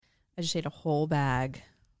I just ate a whole bag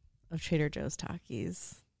of Trader Joe's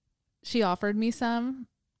Takis. She offered me some,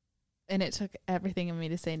 and it took everything in me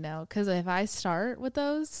to say no. Because if I start with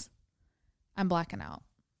those, I'm blacking out.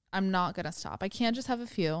 I'm not gonna stop. I can't just have a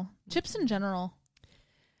few. Chips in general.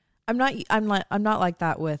 I'm not like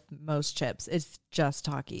that with most chips. It's just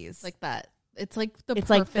Takis. Like that. It's like the it's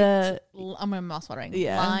perfect. like I'm mouth watering.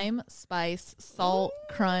 Yeah. Lime, spice, salt,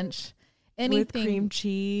 crunch, anything. with cream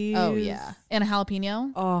cheese. Oh yeah, and a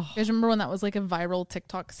jalapeno. Oh, You guys remember when that was like a viral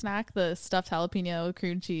TikTok snack? The stuffed jalapeno,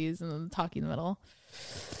 cream cheese, and then the Taki in the middle.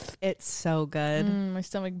 it's so good. My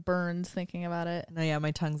stomach burns thinking about it. No, yeah,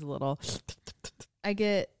 my tongue's a little. I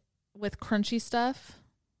get with crunchy stuff.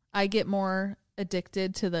 I get more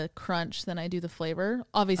addicted to the crunch than I do the flavor.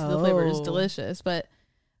 Obviously, the flavor is delicious, but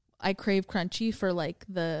I crave crunchy for like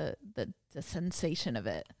the sensation of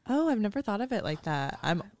it. Oh, I've never thought of it like that.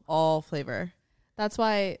 I'm all flavor. That's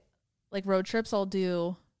why, like road trips, I'll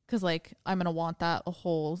do because like I'm gonna want that a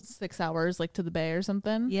whole 6 hours, like to the bay or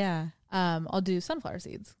something. Yeah. I'll do sunflower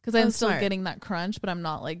seeds because I'm still smart. getting that crunch, but I'm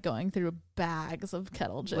not like going through bags of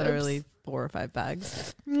kettle chips. Literally 4 or 5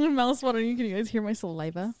 bags. Mouth watering. Can you guys hear my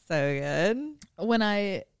saliva? So good. When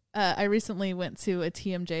I recently went to a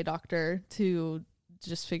TMJ doctor to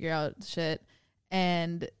just figure out shit,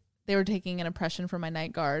 and they were taking an impression from my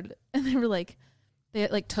night guard, and they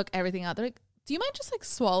like took everything out. They're like, "Do you mind just like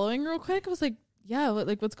swallowing real quick?" I was like, "Yeah,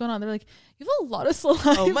 what's going on?" They're like, "You have a lot of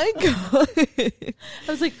saliva." Oh my God.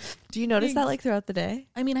 I was like, Do you notice that like throughout the day?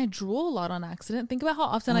 I mean, I drool a lot on accident. Think about how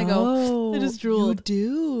often I go, I just drool. You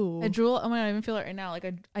do. I drool. Oh my God, I even feel it right now.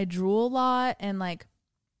 Like I drool a lot, and like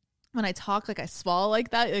when I talk, like I swallow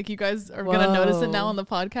like that. Like you guys are gonna notice it now on the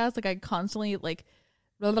podcast. Like I constantly like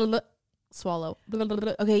blah, blah, blah, swallow. Blah, blah,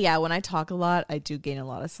 blah. Okay, yeah. When I talk a lot, I do gain a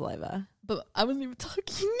lot of saliva. But I wasn't even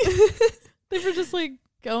talking. They were just like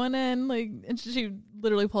going in, like, and she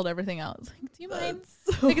literally pulled everything out. I was like, "Do you mind?"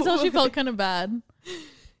 I could tell she felt kind of bad.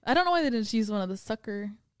 I don't know why they didn't use one of the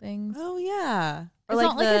sucker things. Oh yeah. It's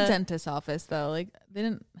not like a dentist office though. Like they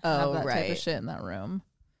didn't have that type of shit in that room.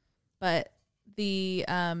 But the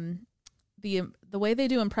way they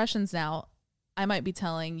do impressions now, I might be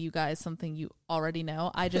telling you guys something you already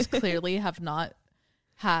know. I just clearly have not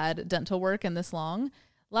had dental work in this long.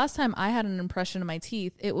 Last time I had an impression of my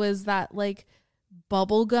teeth, it was that like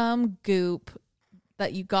bubblegum goop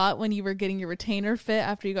that you got when you were getting your retainer fit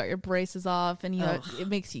after you got your braces off, and it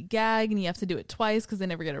makes you gag and you have to do it twice because they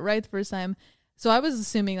never get it right the first time. So I was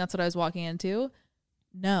assuming that's what I was walking into.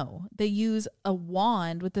 No, they use a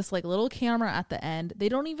wand with this like little camera at the end. They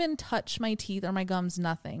don't even touch my teeth or my gums,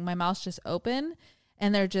 nothing. My mouth's just open,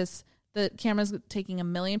 and the camera's taking a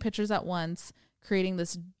million pictures at once, creating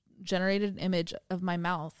this generated image of my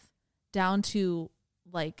mouth down to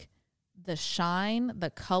like the shine,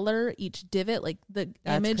 the color, each divot, like the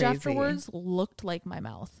image crazy. afterwards looked like my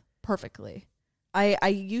mouth perfectly. I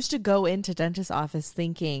used to go into dentist's office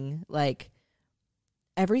thinking like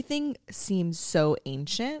everything seems so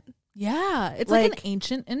ancient. Yeah, it's like an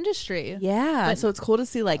ancient industry. Yeah, But so it's cool to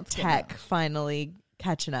see like that's good tech finally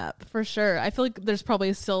catching up. For sure. I feel like there's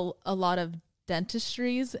probably still a lot of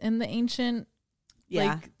dentistries in the ancient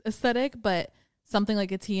like aesthetic, but something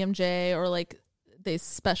like a TMJ or like they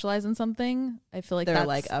specialize in something, I feel like they're that's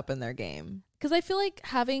like up in their game. Because I feel like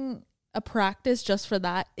having a practice just for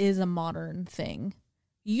that is a modern thing.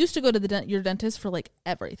 You used to go to your dentist for like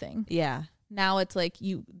everything. Yeah. Now it's like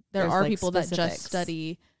there are like people that just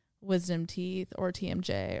study wisdom teeth or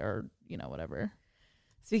TMJ or whatever.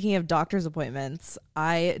 Speaking of doctor's appointments,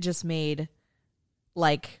 I just made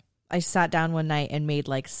I sat down one night and made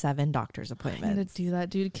like 7 doctor's appointments. I need to do that,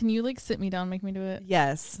 dude. Can you like sit me down and make me do it?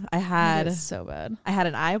 Yes, I It had is so bad. I had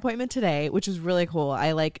an eye appointment today, which was really cool.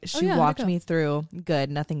 She walked me through. Good,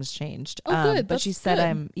 nothing's changed. Oh, good. But she said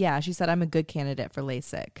good. she said I'm a good candidate for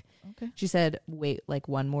LASIK. Okay. She said wait like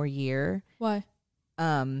 1 more year. Why?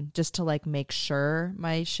 Just to like make sure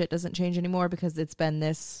my shit doesn't change anymore because it's been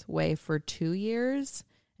this way for 2 years.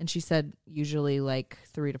 And she said usually like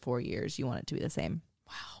 3 to 4 years you want it to be the same.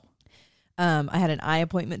 Wow. I had an eye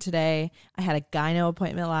appointment today. I had a gyno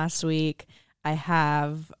appointment last week. I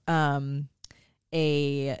have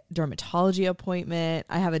a dermatology appointment.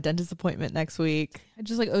 I have a dentist appointment next week.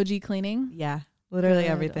 Just like OG cleaning? Yeah, literally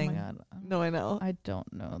Good. everything. Oh my God. No, I know. I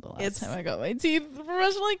don't know the last time I got my teeth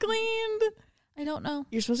professionally cleaned. I don't know.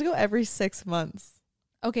 You're supposed to go every 6 months.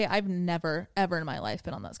 Okay, I've never, ever in my life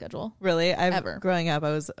been on that schedule. Really? Ever. Growing up,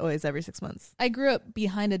 I was always every 6 months. I grew up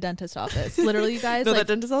behind a dentist office. Literally, you guys. No, like,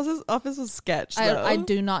 the dentist office was sketch, though. I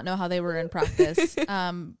do not know how they were in practice.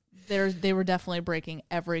 They were definitely breaking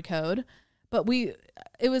every code. But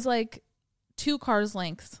it was like 2 cars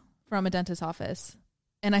lengths from a dentist office.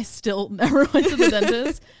 and I still never went to the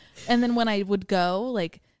dentist. And then when I would go,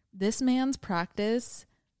 like, this man's practice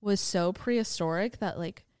was so prehistoric that,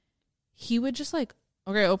 like, he would just, like,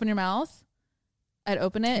 okay, open your mouth. I'd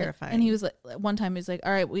open it. Terrifying. And he was like, one time he was like,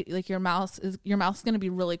 all right, your mouth's going to be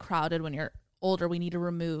really crowded when you're older. We need to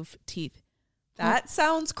remove teeth. That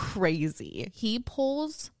sounds crazy. He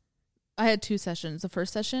pulls. I had 2 sessions. The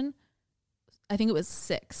first session, I think it was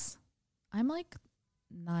 6. I'm like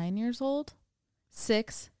 9 years old.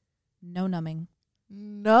 6, no numbing.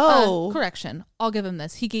 No. Correction. I'll give him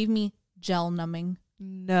this. He gave me gel numbing.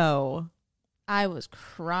 No. I was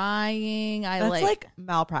crying. That's like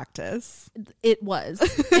malpractice. It was.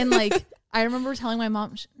 And like, I remember telling my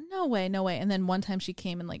mom, no way. And then one time she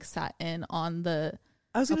came and like sat in on the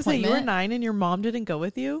I was going to say, you were 9 and your mom didn't go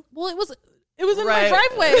with you? Well, it was in my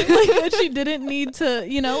driveway. Like, she didn't need to,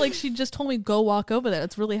 like, she just told me, go walk over there.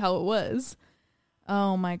 That's really how it was.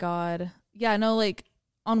 Oh my God. Yeah, no, like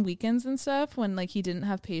on weekends and stuff when like he didn't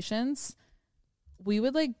have patients, we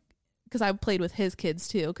would like, because I played with his kids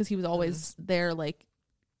too, because he was always there like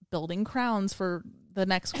building crowns for the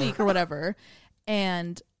next week or whatever.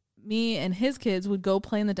 And me and his kids would go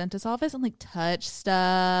play in the dentist's office and like touch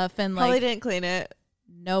stuff and Probably like. didn't clean it.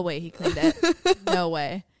 No way he cleaned it. No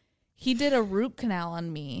way. He did a root canal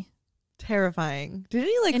on me. Terrifying. Didn't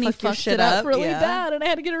he like and fuck he your fucked shit it up really bad, and I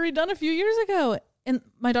had to get it redone a few years ago. And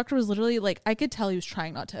my doctor was literally like, I could tell he was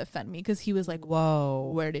trying not to offend me because he was like,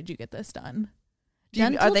 whoa, where did you get this done?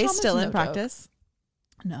 Are they still in practice?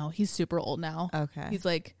 No, he's super old now. Okay. He's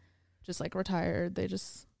like, just like retired. They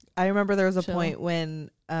just. I remember there was a chill. point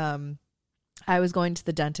when I was going to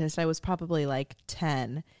the dentist. I was probably like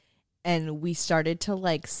 10. And we started to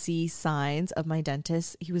like see signs of my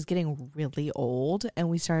dentist. He was getting really old, and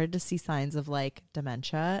we started to see signs of like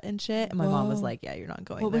dementia and shit. And my mom was like, "Yeah, you're not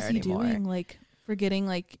going there anymore." What was he doing? Like forgetting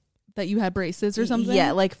like that you had braces or something?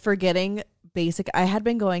 Yeah, like forgetting basic. I had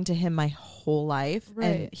been going to him my whole life,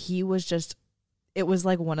 and he was just. It was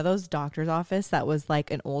like one of those doctor's office that was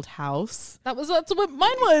like an old house. That's what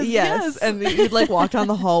mine was. Yes. And you'd like walk down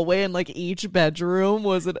the hallway and like each bedroom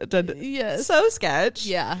was a dentist. Yes. So sketch.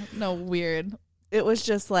 Yeah. No, weird. It was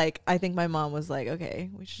just like, I think my mom was like, okay,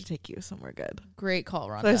 we should take you somewhere good. Great call,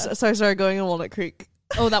 Rhonda. So I started going to Walnut Creek.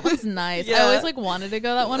 Oh, that one's nice. Yeah. I always like wanted to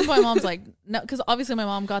go that one. But my mom's like, no, because obviously my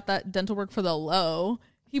mom got that dental work for the low.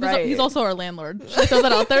 He's also our landlord. Should I throw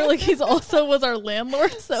that out there? Like he also was our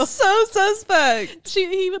landlord. So suspect.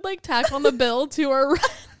 He would like tack on the bill to our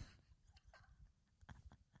rent.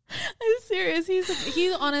 I'm serious.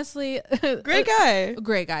 He's honestly great guy.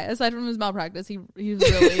 Great guy. Aside from his malpractice, he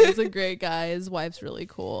really is a great guy. His wife's really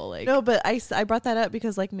cool. Like no, but I brought that up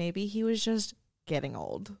because like maybe he was just getting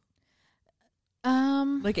old.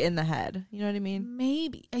 Like in the head, you know what I mean?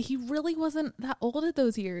 Maybe he really wasn't that old at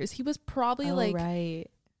those years. He was probably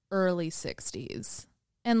early 60s,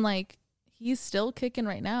 and like he's still kicking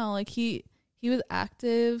right now. Like he was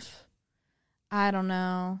active. I don't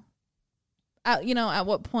know. At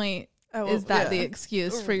what point is that the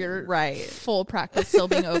excuse for your full practice still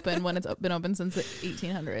being open when it's been open since the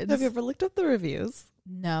 1800s? Have you ever looked up the reviews?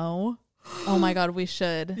 No. Oh my God, we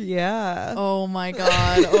should. Yeah. Oh my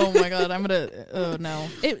God. Oh no.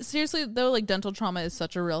 It seriously though, like dental trauma is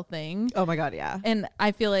such a real thing. Oh my God, yeah. And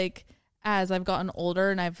I feel like as I've gotten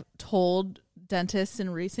older and I've told dentists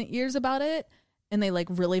in recent years about it, and they like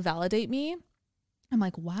really validate me, I'm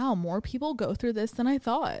like, wow, more people go through this than I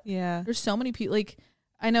thought. Yeah. There's so many people. Like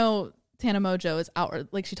I know Tana Mojo is out,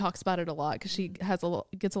 like she talks about it a lot because she gets a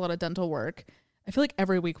lot of dental work. I feel like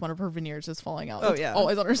every week one of her veneers is falling out. Oh, it's yeah.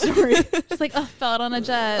 always on her story. She's like, oh, fell out on a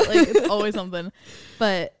jet. Like it's always something.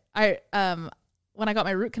 But I when I got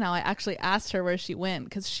my root canal, I actually asked her where she went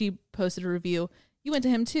because she posted a review. You went to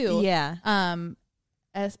him too. Yeah.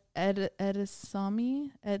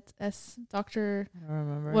 Edisami, Dr. I don't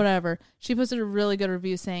remember. Whatever. She posted a really good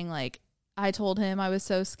review saying like, I told him I was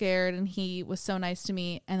so scared and he was so nice to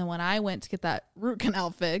me. And then when I went to get that root canal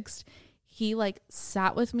fixed, he like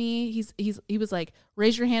sat with me. He was like,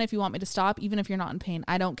 raise your hand if you want me to stop, even if you're not in pain.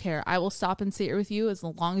 I don't care. I will stop and sit here with you as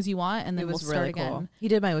long as you want, and then we'll start again. He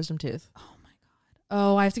did my wisdom tooth. Oh my God.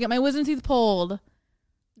 Oh, I have to get my wisdom teeth pulled.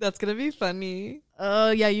 That's gonna be funny.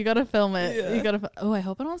 Oh yeah, you gotta film it. Yeah. You gotta. Oh, I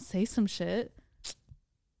hope I don't say some shit. It's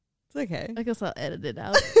okay. I guess I'll edit it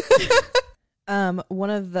out. One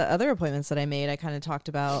of the other appointments that I made, I kind of talked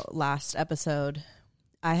about last episode.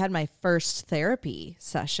 I had my first therapy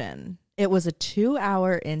session. It was a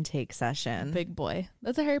 2-hour intake session. Big boy.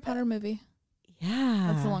 That's a Harry Potter movie.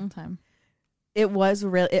 Yeah. That's a long time. It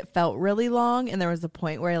felt really long, and there was a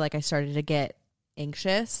point where like I started to get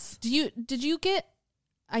anxious. Did you get,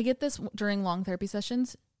 I get this during long therapy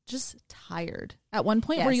sessions. just tired at one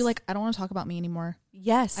point where you're like, I don't want to talk about me anymore.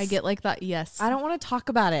 Yes. I get like that. Yes. I don't want to talk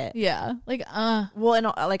about it. Yeah. Like, well, and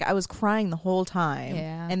like I was crying the whole time.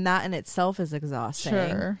 Yeah. And that in itself is exhausting.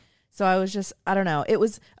 Sure. So I was just, I don't know. It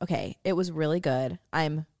was okay. It was really good.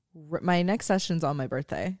 My next session's on my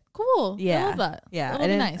birthday. Cool. Yeah. I love that. Yeah. That'll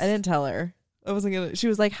be nice. I didn't tell her. I wasn't gonna. She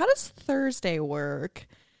was like, "How does Thursday work?"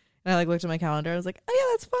 And I like looked at my calendar. I was like, "Oh yeah,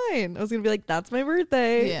 that's fine." I was gonna be like, "That's my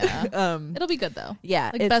birthday." Yeah. It'll be good though.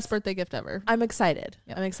 Yeah. Like best birthday gift ever. I'm excited.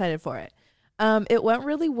 Yep. I'm excited for it. It went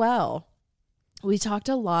really well. We talked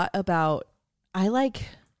a lot about.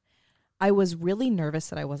 I was really nervous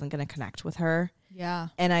that I wasn't gonna connect with her. Yeah.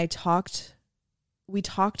 And we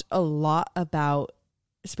talked a lot about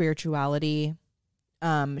spirituality.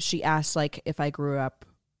 She asked like if I grew up.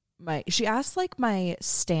 She asked like my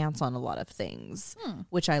stance on a lot of things,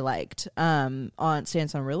 which I liked. On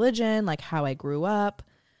stance on religion, like how I grew up,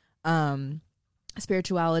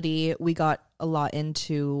 spirituality. We got a lot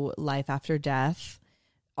into life after death,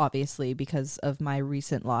 obviously because of my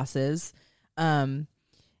recent losses, and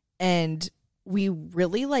we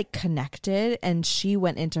really like connected. And she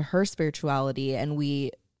went into her spirituality, and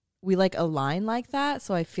we like align like that.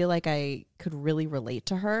 So I feel like I could really relate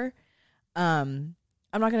to her.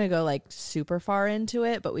 I'm not going to go like super far into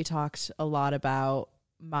it, but we talked a lot about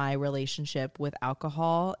my relationship with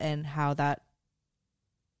alcohol and how that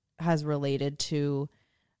has related to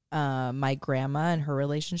my grandma and her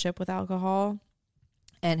relationship with alcohol,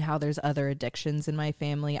 and how there's other addictions in my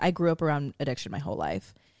family. I grew up around addiction my whole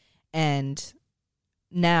life. And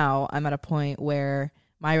now I'm at a point where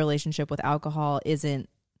my relationship with alcohol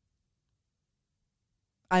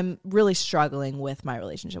I'm really struggling with my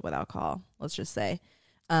relationship with alcohol, let's just say.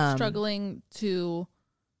 Struggling to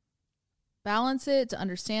balance it, to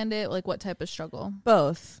understand it, like what type of struggle?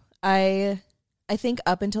 Both. I think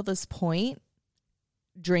up until this point,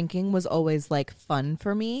 drinking was always like fun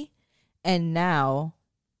for me. And now,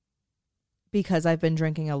 because I've been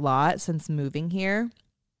drinking a lot since moving here,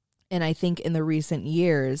 and I think in the recent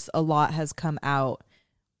years, a lot has come out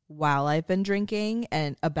while I've been drinking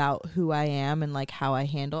and about who I am and like how I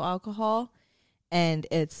handle alcohol. And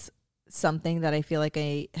it's something that I feel like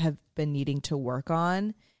I have been needing to work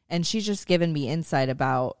on. And she's just given me insight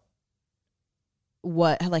about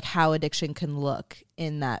how addiction can look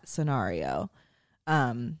in that scenario.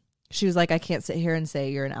 She was like, I can't sit here and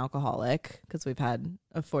say you're an alcoholic because we've had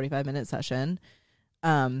a 45-minute session.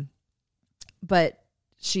 But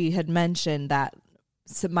she had mentioned that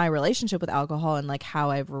my relationship with alcohol and like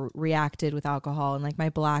how I've reacted with alcohol and like my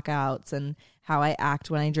blackouts and how I act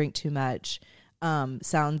when I drink too much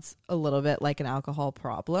sounds a little bit like an alcohol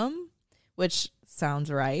problem, which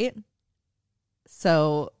sounds right.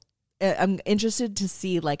 So I'm interested to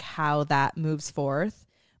see like how that moves forth.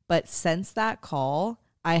 But since that call,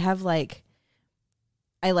 I have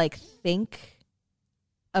think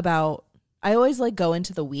about, I always like go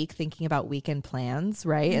into the week thinking about weekend plans,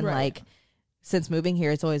 right? And like since moving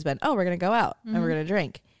here, it's always been, oh, we're going to go out and we're going to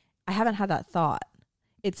drink. I haven't had that thought.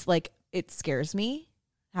 It's like, it scares me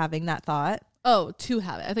having that thought. Oh, to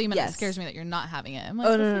have it. I thought you meant It scares me that you're not having it. I'm like,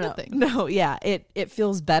 oh, no. No, yeah. It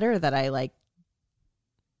feels better that I like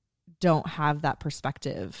don't have that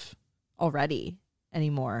perspective already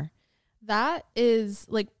anymore. That is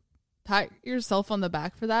like, pat yourself on the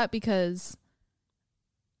back for that, because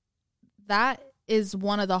that is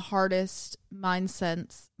one of the hardest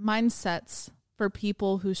mindsets for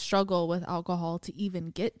people who struggle with alcohol to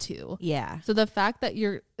even get to. Yeah. So the fact that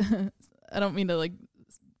you're, I don't mean to like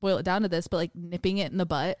boil it down to this, but like nipping it in the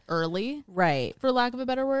butt early, right? For lack of a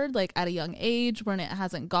better word, like at a young age when it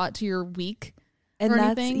hasn't got to your week and or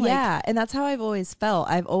that's, anything. Yeah. And that's how I've always felt.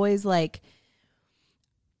 I've always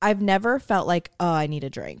I've never felt like, oh, I need a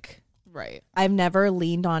drink. Right. I've never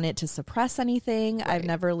leaned on it to suppress anything. Right. I've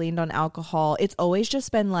never leaned on alcohol. It's always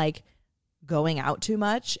just been like going out too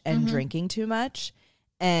much and drinking too much.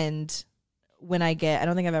 And when I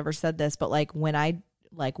don't think I've ever said this, but like when I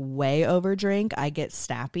like way over drink, I get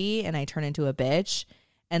snappy and I turn into a bitch.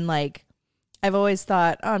 And like, I've always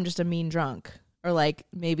thought, oh, I'm just a mean drunk, or like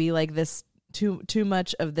maybe like this too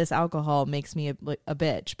much of this alcohol makes me a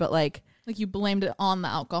bitch. But like you blamed it on the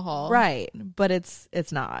alcohol. Right. But it's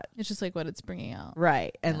not. It's just like what it's bringing out.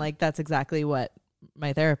 Right. And like, that's exactly what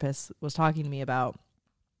my therapist was talking to me about.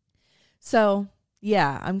 So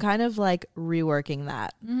yeah, I'm kind of like reworking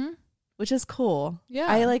that, which is cool. Yeah.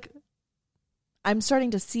 I'm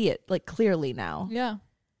starting to see it like clearly now. Yeah.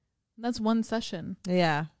 That's one session.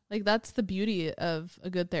 Yeah. Like that's the beauty of a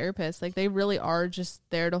good therapist. Like they really are just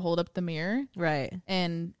there to hold up the mirror. Right.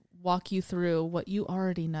 And walk you through what you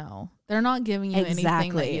already know. They're not giving you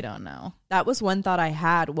anything that you don't know. That was one thought I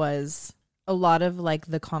had, was a lot of like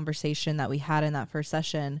the conversation that we had in that first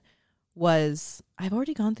session was, I've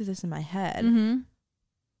already gone through this in my head. Mm-hmm.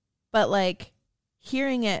 But like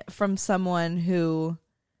hearing it from someone who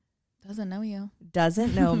doesn't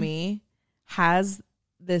know me, has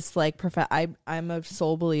this like I'm a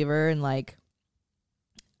soul believer, and like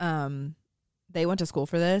they went to school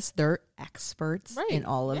for this. They're experts in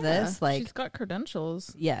all of this. Like, she's got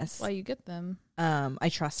credentials. Yes. That's why you get them. I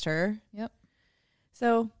trust her. Yep.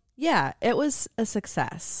 So yeah, it was a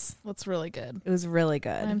success. That's really good. It was really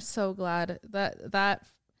good. I'm so glad that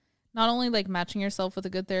not only like matching yourself with a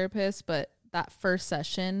good therapist, but that first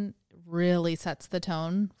session really sets the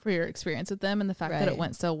tone for your experience with them, and the fact that it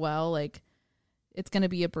went so well. Like, it's gonna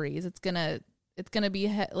be a breeze. It's gonna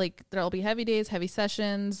be like there'll be heavy days, heavy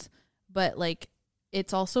sessions, but like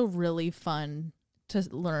it's also really fun to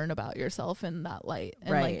learn about yourself in that light,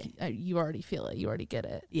 and like you already feel it, you already get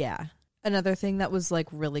it. Yeah. Another thing that was like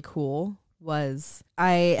really cool was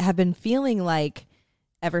I have been feeling like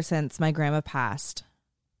ever since my grandma passed,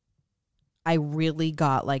 I really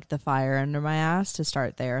got like the fire under my ass to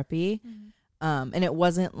start therapy. Mm-hmm. And it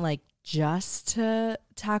wasn't like just to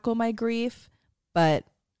tackle my grief, but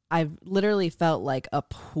I've literally felt like a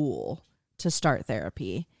pull to start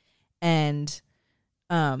therapy. And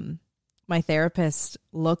my therapist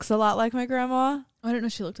looks a lot like my grandma. Oh, I didn't know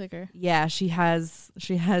she looked like her. Yeah, she has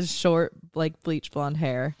short, like bleach blonde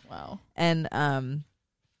hair. Wow. And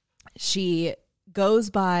she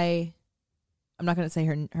goes by, I'm not going to say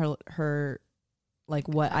her like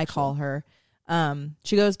what I call her.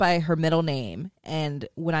 She goes by her middle name. And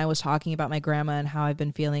when I was talking about my grandma and how I've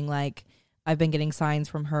been feeling like I've been getting signs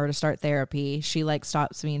from her to start therapy, she like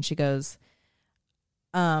stops me and she goes,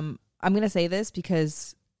 I'm going to say this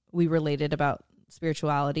because we related about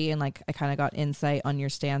spirituality, and like I kind of got insight on your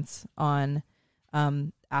stance on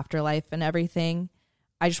afterlife and everything.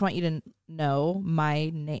 I just want you to know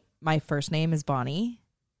my first name is Bonnie.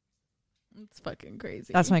 It's fucking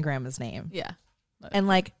crazy. That's my grandma's name. Yeah. And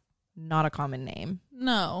like not a common name.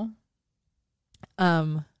 No.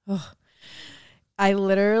 I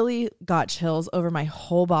literally got chills over my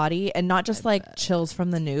whole body, and not just like chills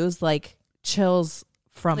from the news, like chills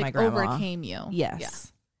from like my grandma. Overcame you.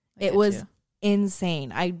 Yes. Yeah. It was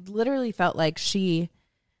insane. I literally felt like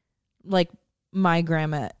my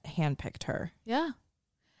grandma handpicked her. Yeah.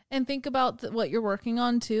 And think about what you're working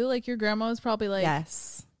on too. Like your grandma was probably like,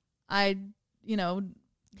 yes, I,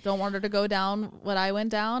 don't want her to go down what I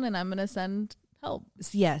went down, and I'm going to send help.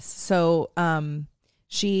 Yes. So,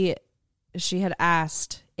 she had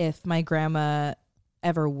asked if my grandma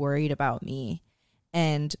ever worried about me.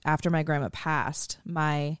 And after my grandma passed,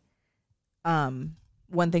 my,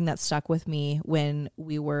 one thing that stuck with me when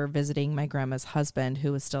we were visiting my grandma's husband,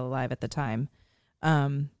 who was still alive at the time,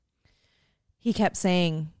 he kept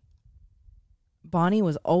saying, Bonnie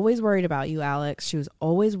was always worried about you, Alex. She was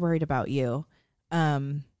always worried about you.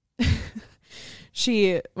 My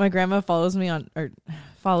grandma followed me on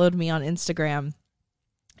Instagram,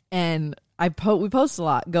 and we post a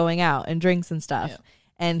lot going out and drinks and stuff. Yeah.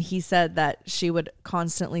 And he said that she would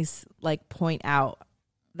constantly like point out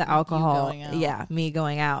the alcohol. Yeah, me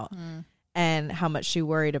going out, and how much she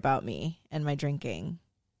worried about me and my drinking.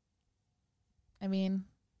 I mean,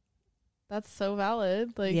 that's so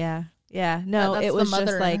valid. Like, yeah. No, it was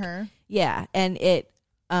just like, yeah. And it,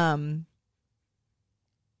 I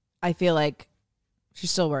feel like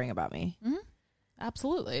she's still worrying about me. Mm-hmm.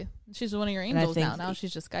 Absolutely. She's one of your angels now. Now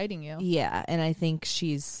she's just guiding you. Yeah. And I think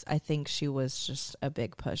she was just a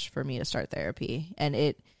big push for me to start therapy.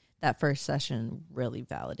 And that first session really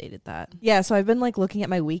validated that. Yeah. So I've been like looking at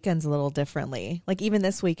my weekends a little differently. Like even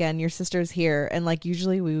this weekend, your sister's here, and like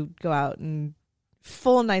usually we would go out and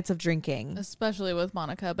full nights of drinking, especially with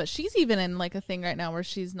Monica, but she's even in like a thing right now where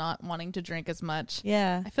she's not wanting to drink as much.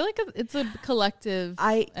 Yeah, I feel like it's a collective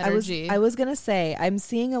energy. I was gonna say, I'm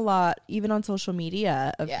seeing a lot even on social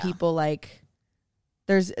media of people like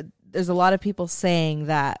there's a lot of people saying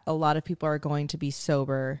that a lot of people are going to be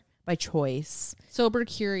sober by choice. Sober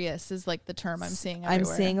curious is like the term I'm seeing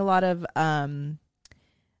everywhere. I'm seeing a lot of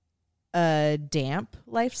damp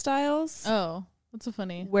lifestyles. Oh, that's so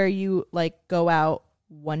funny. Where you like go out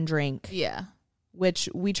one drink. Yeah. Which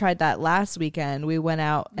we tried that last weekend. We went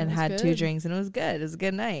out and had 2 drinks, and it was good. It was a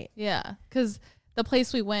good night. Yeah. Because the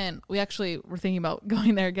place we went, we actually were thinking about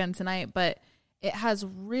going there again tonight, but it has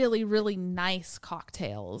really, really nice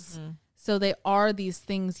cocktails. Mm-hmm. So they are these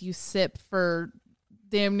things you sip for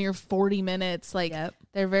damn near 40 minutes. Like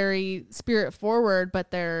they're very spirit forward,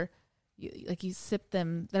 but they're, you sip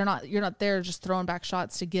them. You're not there just throwing back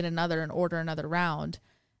shots to get another and order another round.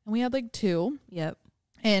 And we had like 2. Yep.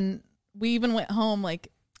 And we even went home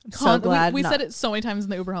like, so glad we said it so many times in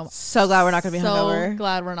the Uber home. So glad we're not going to be hungover. So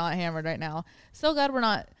glad we're not hammered right now. So glad we're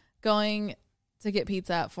not going to get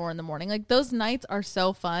pizza at 4 a.m. Like those nights are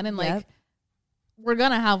so fun. And like, we're going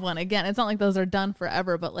to have one again. It's not like those are done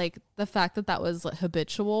forever, but like the fact that was like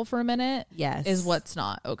habitual for a minute is what's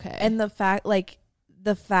not okay. And the fact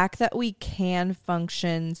that we can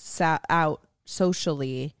function out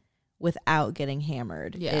socially without getting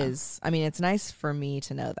hammered is, I mean, it's nice for me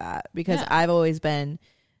to know that, because I've always been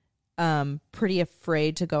pretty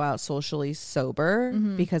afraid to go out socially sober,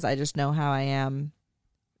 because I just know how I am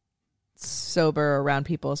sober around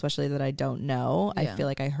people, especially that I don't know. I feel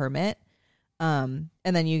like I hermit. And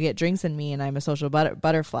then you get drinks in me and I'm a social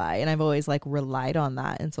butterfly, and I've always like relied on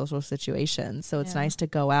that in social situations. So it's nice to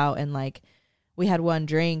go out and like, we had one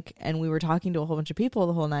drink and we were talking to a whole bunch of people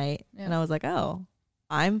the whole night, and I was like, oh,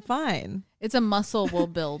 I'm fine. It's a muscle we'll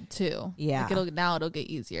build too. Yeah. Like it'll get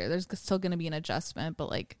easier. There's still going to be an adjustment, but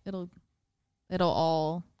like it'll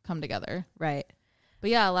all come together. Right. But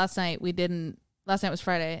yeah, last night was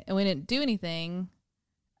Friday, and we didn't do anything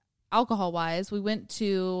alcohol wise. We went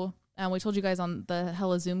to, and we told you guys on the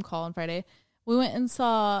Hella Zoom call on Friday, we went and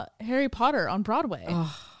saw Harry Potter on Broadway.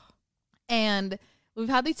 Oh. And we've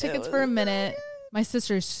had these tickets for a minute. My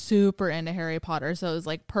sister is super into Harry Potter, so it was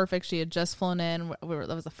like perfect. She had just flown in. That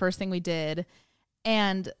was the first thing we did.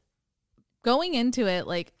 And going into it,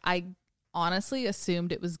 like, I honestly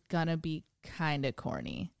assumed it was gonna be kind of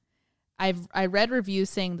corny. I read reviews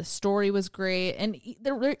saying the story was great, and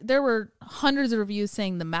there were hundreds of reviews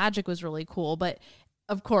saying the magic was really cool. But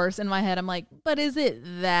of course, in my head, I'm like, but is it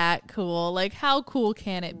that cool? Like, how cool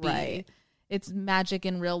can it be? Right. It's magic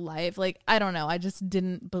in real life. Like, I don't know. I just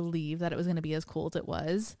didn't believe that it was going to be as cool as it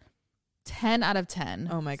was. 10 out of 10.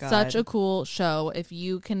 Oh my God. Such a cool show. If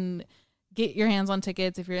you can get your hands on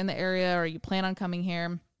tickets, if you're in the area or you plan on coming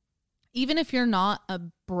here, even if you're not a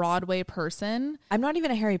Broadway person. I'm not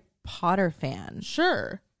even a Harry Potter fan.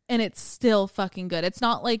 Sure. And it's still fucking good. It's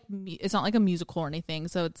not like a musical or anything,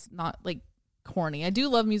 so it's not like corny. I do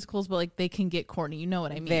love musicals, but like they can get corny. You know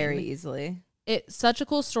what I mean? Very easily. It's such a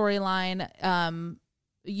cool storyline.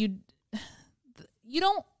 You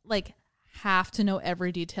don't like have to know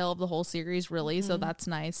every detail of the whole series, really. So that's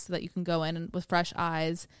nice, so that you can go in with fresh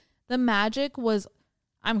eyes. The magic was,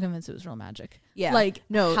 I'm convinced it was real magic. Yeah. Like,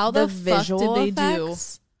 no, how the fuck did they do?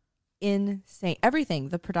 Insane. Everything.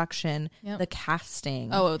 The production, the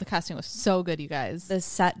casting. Oh, the casting was so good, you guys. The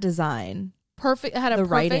set design. Perfect. It had a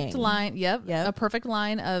perfect writing. line. Yep. A perfect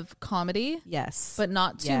line of comedy. Yes. But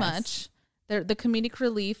not too much. The comedic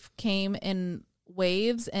relief came in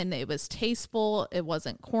waves, and it was tasteful. It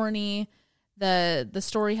wasn't corny. The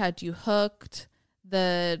story had you hooked.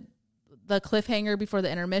 The cliffhanger before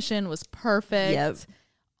the intermission was perfect. Yep.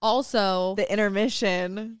 Also, the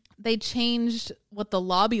intermission, they changed what the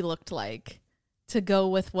lobby looked like to go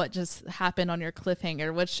with what just happened on your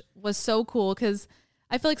cliffhanger, which was so cool, because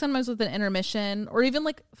I feel like sometimes with an intermission, or even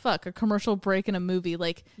like a commercial break in a movie,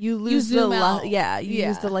 like you lose the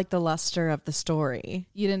use the luster of the story.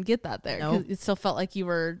 You didn't get that there. Nope. It still felt like you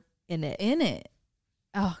were in it.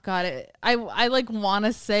 Oh God, I like want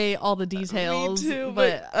to say all the details, Me too,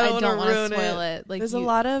 but I don't want to spoil it. Like, there's a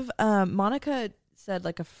lot of Monica said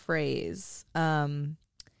like a phrase, something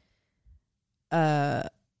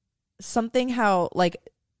how like,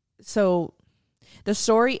 so the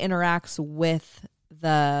story interacts with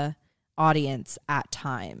the audience at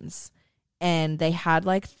times, and they had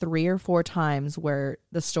like 3 or 4 times where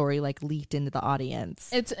the story like leaked into the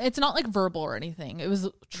audience. It's not like verbal or anything. It was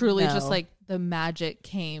truly just like the magic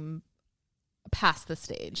came past the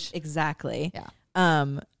stage. Exactly. Yeah.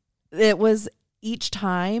 It was, each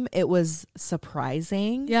time it was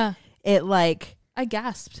surprising. Yeah. It like, I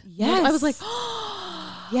gasped. Yes. I was like,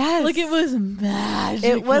 yes. Like, it was magic.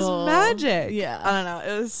 It was magic. Yeah. I don't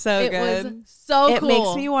know. It was so good. It was so cool. It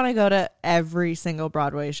makes me want to go to every single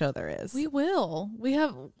Broadway show there is. We will. We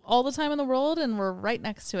have all the time in the world, and we're right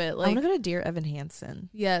next to it. Like, I want to go to Dear Evan Hansen.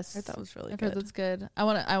 Yes. I heard that was really good. I heard that's good.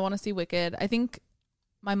 I want to see Wicked. I think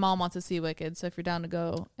my mom wants to see Wicked, so if you're down to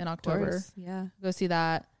go in October, go see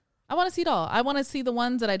that. I want to see it all. I want to see the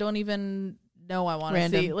ones that I don't even know I want to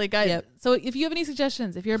see. Like, So if you have any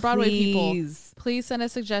suggestions, if you're Broadway people, please send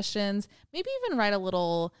us suggestions. Maybe even write a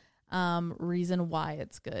little reason why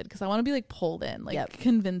it's good, because I want to be like pulled in, like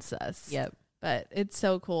convince us. Yep. But it's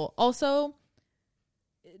so cool. Also,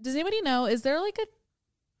 does anybody know, is there like a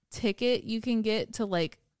ticket you can get to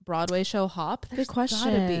like Broadway show hop? Good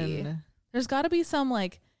question. There's got to be some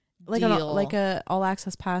like deal. Like a all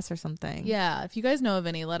access pass or something. Yeah, if you guys know of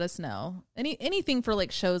any, let us know. Anything for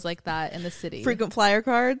like shows like that in the city. Frequent flyer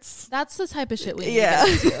cards. That's the type of shit we need to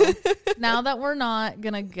get into. Now that we're not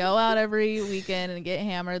gonna go out every weekend and get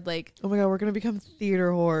hammered, like, oh my god, we're gonna become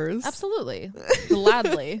theater whores. Absolutely,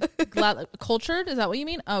 gladly. Cultured? Is that what you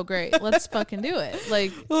mean? Oh, great. Let's fucking do it.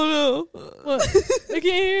 Like, oh no, what? I can't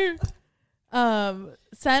hear.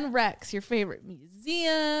 Send Rex your favorite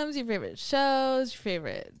museums, your favorite shows, your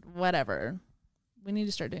favorite whatever. We need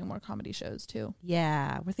to start doing more comedy shows too.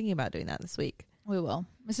 Yeah, we're thinking about doing that this week. We will.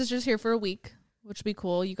 My sister's here for a week, which would be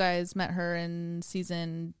cool. You guys met her in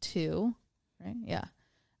season 2, right? Yeah.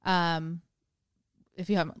 If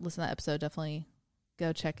you haven't listened to that episode, definitely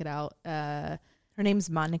go check it out. Her name's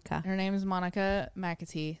Monica. Her name is Monica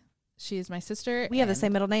McAtee. She is my sister. We have the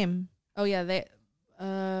same middle name. Oh yeah, they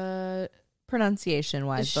pronunciation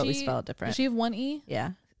wise, but we spell it different. Does she have one E?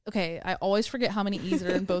 Yeah. Okay, I always forget how many E's are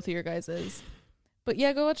in both of your guys's. But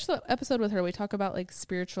yeah, go watch the episode with her. We talk about like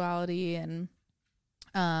spirituality and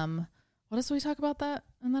what else do we talk about that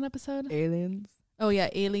in that episode? Aliens. Oh yeah,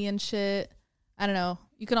 alien shit. I don't know.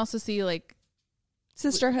 You can also see like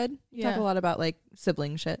sisterhood. Talk a lot about like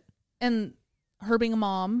sibling shit. And her being a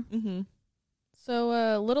mom. Mm-hmm. So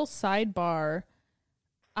a little sidebar.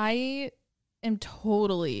 I am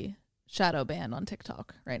totally shadow banned on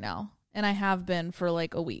TikTok right now. And I have been for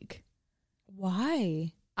like a week.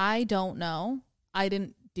 Why? I don't know. I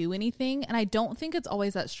didn't do anything. And I don't think it's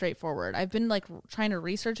always that straightforward. I've been like trying to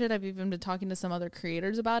research it. I've even been talking to some other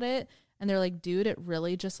creators about it. And they're like, dude, it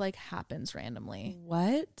really just like happens randomly.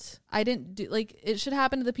 What? I didn't do like it should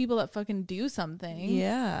happen to the people that fucking do something.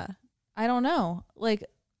 Yeah. I don't know. Like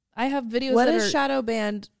I have videos. What does shadow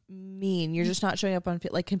banned mean? You're just not showing up on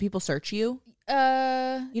like, can people search you?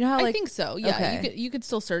 You know how like I think so. Yeah, okay. You could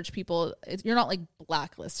still search people. You're not like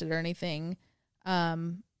blacklisted or anything.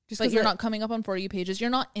 Just but you're not coming up on For You pages. You're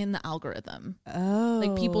not in the algorithm. Oh,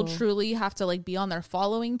 like people truly have to like be on their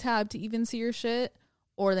following tab to even see your shit,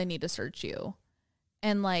 or they need to search you.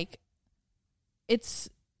 And like,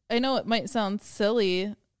 I know it might sound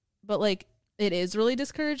silly, but like it is really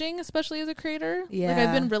discouraging, especially as a creator.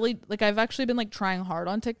 Yeah. Like I've actually been like trying hard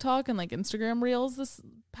on TikTok and like Instagram Reels this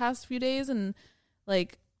past few days and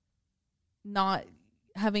like not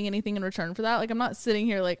having anything in return for that. Like I'm not sitting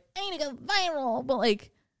here like I need to go viral, but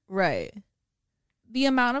like right. The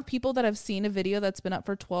amount of people that have seen a video that's been up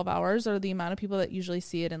for 12 hours or the amount of people that usually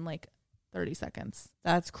see it in like 30 seconds.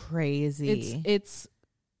 That's crazy. It's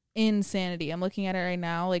insanity. I'm looking at it right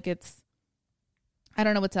now. Like I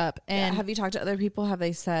don't know what's up. And have you talked to other people? Have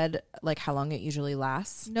they said like how long it usually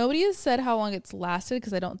lasts? Nobody has said how long it's lasted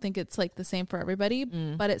because I don't think it's like the same for everybody.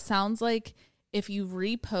 But it sounds like if you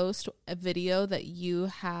repost a video that you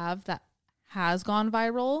have that has gone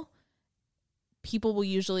viral, people will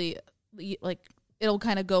usually like it'll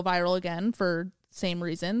kind of go viral again for same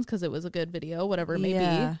reasons because it was a good video, whatever it may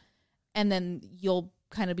be. And then you'll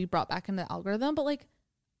kind of be brought back into the algorithm. But like,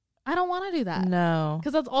 I don't want to do that. No.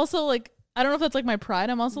 Because that's also like, I don't know if that's like my pride.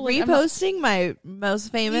 I'm also like reposting my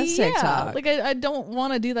most famous TikTok. Like I don't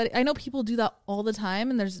want to do that. I know people do that all the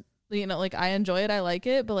time and there's, you know, like I enjoy it. I like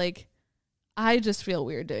it. But like, I just feel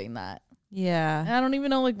weird doing that. Yeah. And I don't even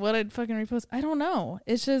know like what I'd fucking repost. I don't know.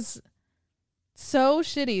 It's just so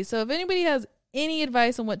shitty. So if anybody has any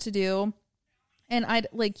advice on what to do, and I'd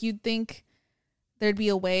like, you'd think there'd be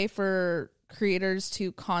a way for creators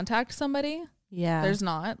to contact somebody. Yeah. There's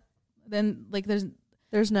not. Then like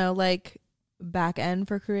there's no like back end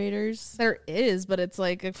for creators. There is, but it's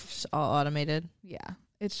like it's all automated. Yeah.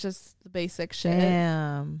 It's just the basic shit.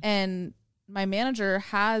 Damn. And my manager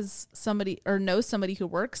has somebody or knows somebody who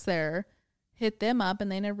works there, hit them up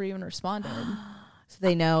and they never even responded. So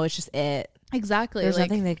they know it's just it. Exactly. There's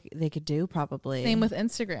like, nothing they could do probably. Same with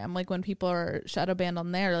Instagram. Like when people are shadow banned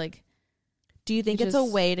on there, like, do you think it's a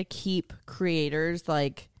way to keep creators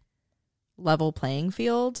like level playing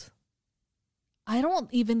field? I don't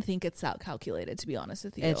even think it's that calculated, to be honest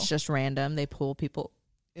with you. It's just random. They pull people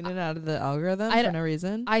in and out of the algorithm for no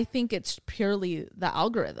reason. I think it's purely the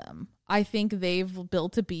algorithm. I think they've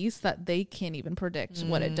built a beast that they can't even predict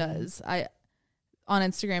what it does. On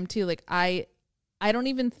Instagram too, like I don't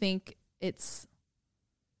even think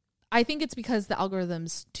I think it's because the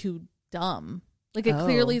algorithm's too dumb. Like it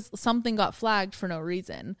clearly something got flagged for no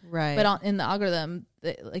reason. Right. But in the algorithm,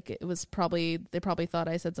 like it was they probably thought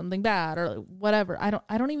I said something bad or whatever. I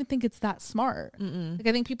don't even think it's that smart. Like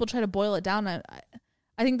I think people try to boil it down. I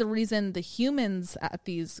think the reason the humans at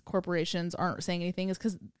these corporations aren't saying anything is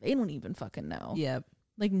because they don't even fucking know. Yep.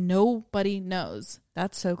 Like nobody knows.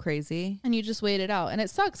 That's so crazy. And you just wait it out. And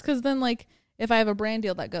it sucks because then like if I have a brand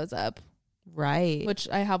deal that goes up, Right. Which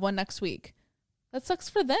I have one next week. That sucks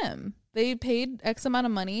for them. They paid X amount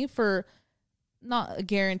of money for not a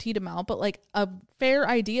guaranteed amount, but like a fair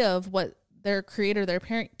idea of what their creator they're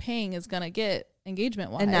paying is going to get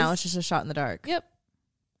engagement wise. And now it's just a shot in the dark. Yep.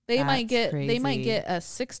 They might get crazy. a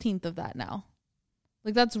 16th of that now.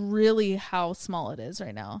 Like that's really how small it is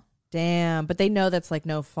right now. Damn, but they know that's like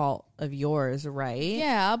no fault of yours, right?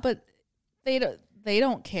 Yeah, but they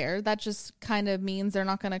don't care. That just kind of means they're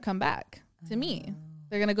not going to come back to me.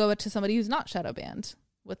 They're going to go to somebody who's not shadow banned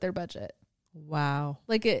with their budget. Wow.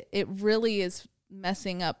 Like it really is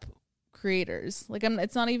messing up creators. Like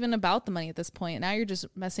it's not even about the money at this point. Now you're just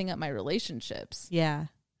messing up my relationships. Yeah.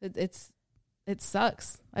 It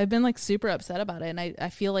sucks. I've been like super upset about it, and I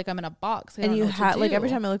feel like I'm in a box. And you have like every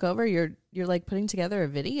time I look over, you're like putting together a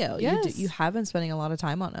video. Yes. You have been spending a lot of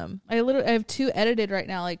time on them. I have 2 edited right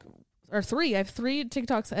now, like or 3. I have 3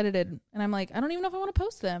 TikToks edited, and I'm like, I don't even know if I want to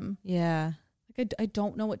post them. Yeah. Like I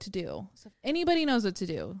don't know what to do. So if anybody knows what to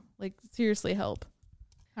do, like seriously help.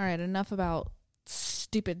 All right, enough about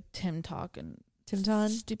stupid Tim talk and Timton.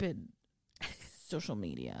 Stupid social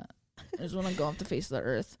media. I just want to go off the face of the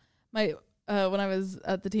earth. My when I was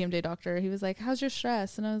at the TMJ doctor, he was like, "How's your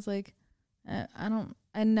stress?" And I was like,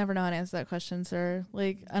 I never know how to answer that question, sir.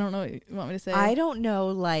 Like, I don't know what you want me to say. I don't know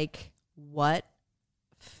like what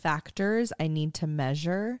factors I need to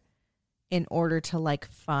measure in order to like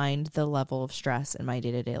find the level of stress in my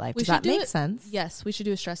day-to-day life. Does that make sense? Yes, we should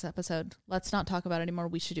do a stress episode. Let's not talk about it anymore.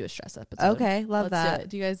 We should do a stress episode. Okay, love that.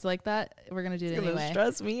 Do you guys like that? We're going to do it anyway.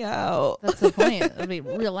 Stress me out. That's the point. It'll be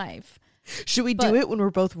real life. Should we do it when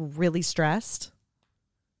we're both really stressed?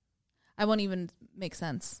 I won't even make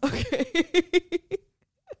sense. Okay.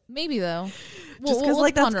 Maybe though. Just because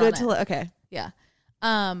like that's good to okay. Yeah.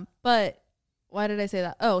 But why did I say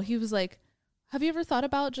that? Oh, he was like, have you ever thought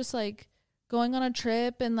about just like going on a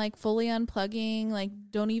trip and like fully unplugging? Like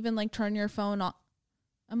don't even like turn your phone on.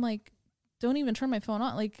 I'm like, don't even turn my phone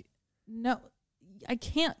on. Like, no, I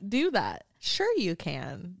can't do that. Sure you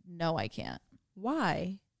can. No, I can't.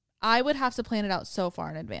 Why? I would have to plan it out so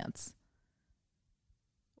far in advance.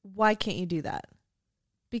 Why can't you do that?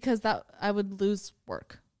 Because that I would lose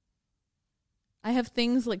work. I have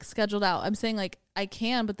things like scheduled out. I'm saying like I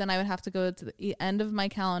can, but then I would have to go to the end of my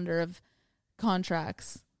calendar of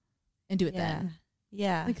contracts and do it then.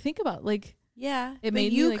 Yeah. Like think about like it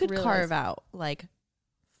made you could carve out like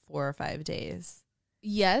 4 or 5 days.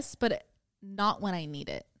 Yes, but not when I need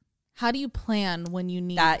it. How do you plan when you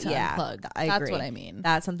need to unplug? That's what I mean.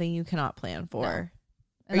 That's something you cannot plan for.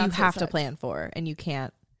 No. Or you have to plan for, and you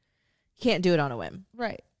can't do it on a whim.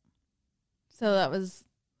 Right. So that was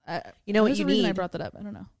you know what you need? I brought that up. I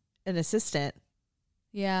don't know. An assistant.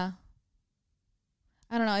 Yeah.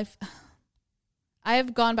 I don't know.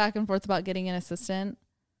 I've gone back and forth about getting an assistant,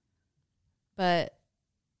 but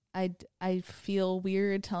I feel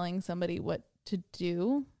weird telling somebody what to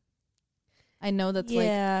do. I know that's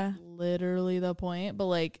like literally the point, but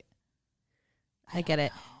like I get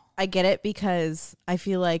it. I get it because I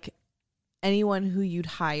feel like anyone who you'd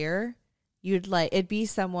hire, it'd be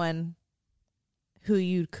someone who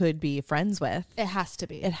you could be friends with. It has to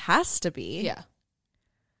be. It has to be. Yeah.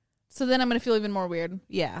 So then I'm going to feel even more weird.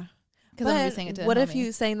 Yeah. Because I'm going to be saying it to what if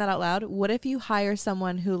you saying that out loud? What if you hire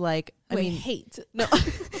someone who like, hate? No,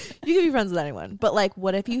 you can be friends with anyone. But like,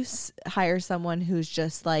 what if you hire someone who's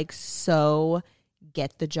just like so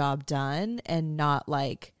get the job done and not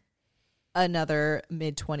like another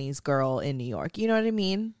mid-20s girl in New York? You know what I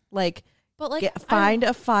mean? Like, but like find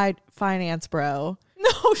a finance bro.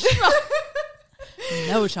 No shot.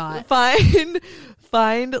 No shot. Find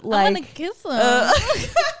like I'm gonna kiss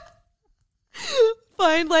him.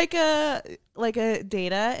 Find like a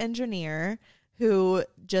data engineer who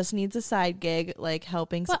just needs a side gig, like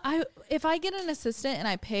helping. But if I get an assistant and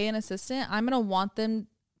I pay an assistant, I'm gonna want them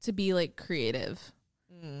to be like creative.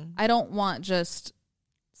 I don't want just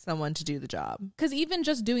someone to do the job, because even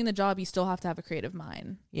just doing the job, you still have to have a creative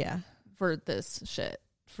mind. Yeah, for this shit,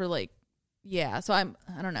 for like, yeah. So I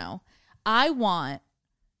don't know. I want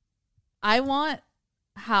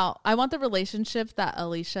the relationship that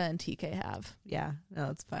Alicia and TK have. Yeah, no,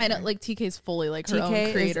 that's fine. I know, like TK's fully like her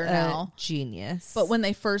own creator now, genius. But when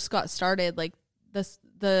they first got started, like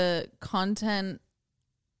the content,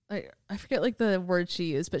 I forget like the word she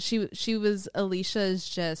used, but she was Alicia's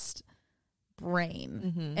just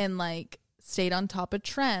brain and like stayed on top of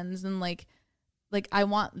trends and like I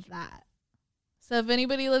want that. So if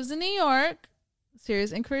anybody lives in New York,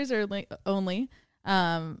 serious inquiries only.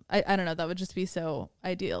 I don't know. That would just be so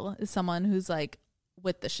ideal. Is someone who's like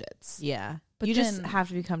with the shits. Yeah, but you just have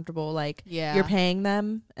to be comfortable. Like, you're paying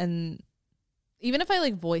them, and even if I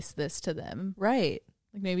like voice this to them, right?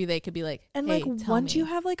 Like maybe they could be like, and hey, like once you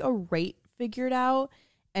have like a rate figured out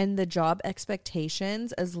and the job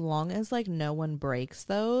expectations, as long as like no one breaks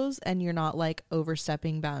those and you're not like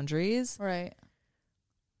overstepping boundaries, right?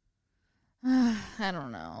 I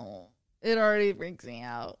don't know. It already freaks me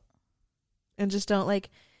out. And just don't like,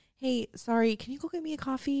 hey, sorry, can you go get me a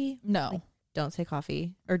coffee? No, like, don't say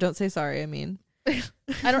coffee, or don't say sorry. I mean,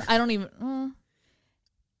 I don't even.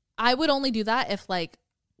 I would only do that if like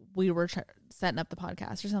we were setting up the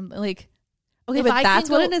podcast or something. Like, okay, but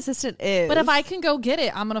that's what an assistant is. But if I can go get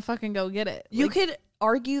it, I'm gonna fucking go get it. You like, could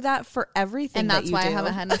argue that for everything, and that's why I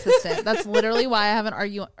haven't had an assistant. That's literally why I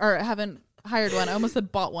haven't hired one. I almost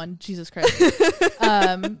said bought one. Jesus Christ.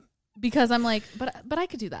 Because I'm like, but I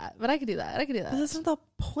could do that. But I could do that. I could do that. But that's not the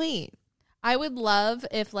point. I would love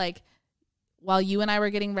if like while you and I were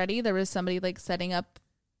getting ready, there was somebody like setting up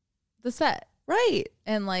the set. Right.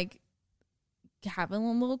 And like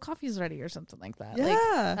having little coffees ready or something like that. Yeah.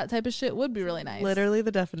 Like that type of shit would be really nice. Literally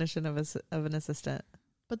the definition of an assistant.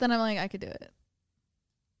 But then I'm like, I could do it.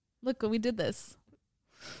 Look, we did this.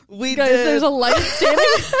 We Guys, did. There's a light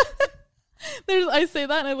standing. I say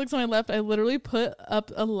that and I look to my left. I literally put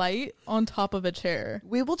up a light on top of a chair.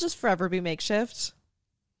 We will just forever be makeshift.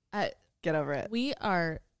 Get over it. We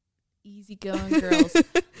are easygoing girls.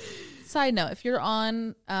 Side note, if you're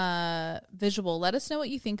on visual, let us know what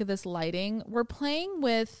you think of this lighting. We're playing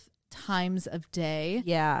with times of day.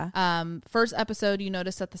 Yeah. First episode, you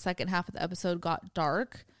noticed that the second half of the episode got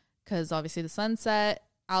dark because obviously the sunset.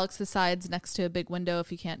 Alex's side's next to a big window if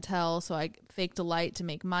you can't tell, so I faked a light to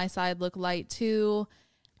make my side look light too.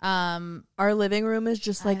 Our living room is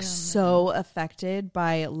just like so affected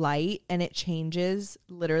by light, and it changes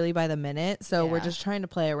literally by the minute. So we're just trying to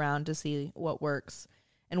play around to see what works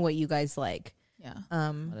and what you guys like. Yeah.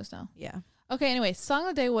 Let us know. Yeah. Okay. Anyway, song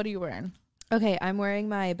of the day. What are you wearing? Okay, I'm wearing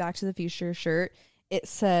my Back to the Future shirt. It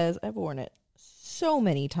says, I've worn it so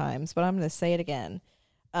many times, but I'm going to say it again.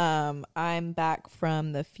 I'm back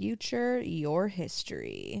from the future, your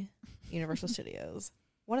history. Universal Studios.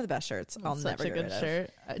 One of the best shirts. I'll never get rid of.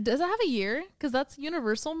 Shirt. Does it have a year? Because that's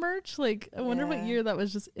Universal merch. Like, I wonder what year that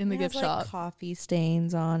was just in the gift shop. Like coffee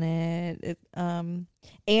stains on it. And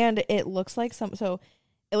it looks like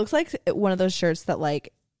it looks like one of those shirts that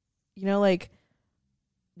like, you know, like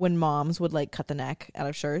when moms would like cut the neck out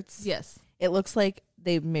of shirts. Yes. It looks like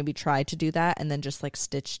they maybe tried to do that and then just like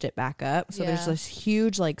stitched it back up. So there's this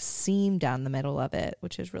huge like seam down the middle of it,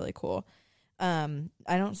 which is really cool. I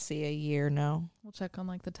don't see a year, no. We'll check on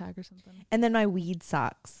like the tag or something. And then my weed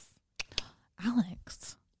socks.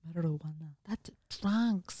 Alex. That's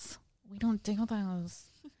drunks. We don't do those.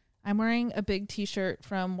 I'm wearing a big t-shirt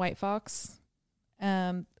from White Fox.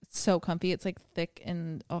 So comfy. It's like thick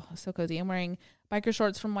and so cozy. I'm wearing biker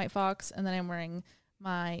shorts from White Fox, and then I'm wearing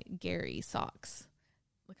my Gary socks.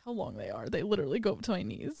 Look how long they are. They literally go up to my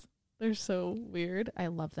knees. They're so weird. I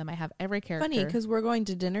love them. I have every character. Funny, because we're going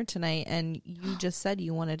to dinner tonight, and you just said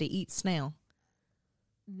you wanted to eat snail.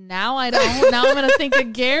 Now I don't. Now I'm going to think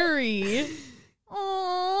of Gary.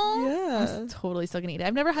 Oh, yeah. I'm totally still going to eat it.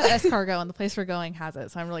 I've never had escargot, and the place we're going has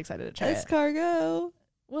it, so I'm really excited to try it. Escargot.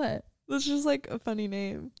 What? That's just like a funny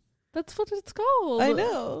name. That's what it's called. I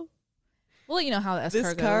know. We'll let you know how the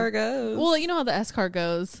escargot goes. We'll let you know how the escargot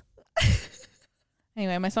goes.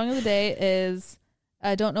 Anyway, my song of the day is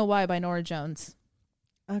I Don't Know Why by Norah Jones.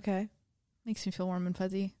 Okay. Makes me feel warm and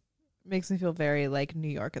fuzzy. Makes me feel very like New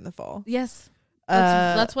York in the fall. Yes.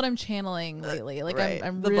 That's what I'm channeling lately. Like right.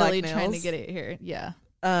 I'm really trying to get it here. Yeah.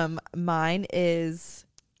 Mine is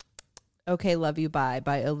Okay Love You Bye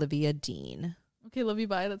by Olivia Dean. Okay Love You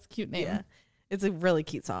Bye. That's a cute name. Yeah. It's a really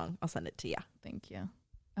cute song. I'll send it to you. Thank you.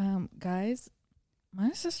 Guys,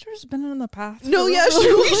 my sister's been in the bathroom. No, yeah,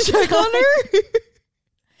 should we check on her?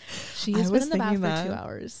 She has been in the bath for 2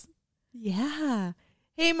 hours. Yeah.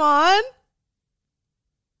 Hey, Mon.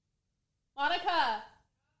 Monica.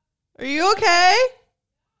 Are you okay?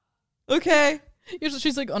 Okay.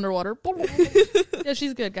 She's like underwater. Yeah,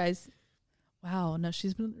 she's good, guys. Wow. No,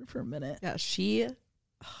 she's been there for a minute. Yeah,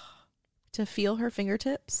 to feel her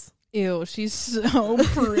fingertips. Ew, she's so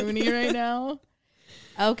pruny right now.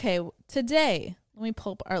 Okay, today, let me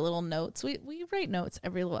pull up our little notes. We write notes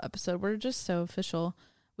every little episode. We're just so official.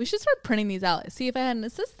 We should start printing these out. See, if I had an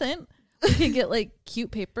assistant, we could get like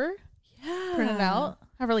cute paper. Yeah. Print it out.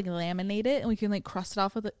 Have her like laminate it, and we can like cross it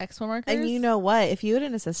off with the expo markers. And you know what? If you had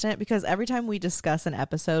an assistant, because every time we discuss an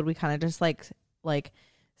episode, we kind of just like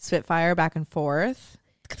spitfire back and forth.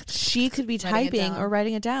 She could be typing or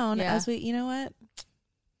writing it down as we, you know what?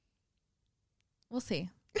 We'll see.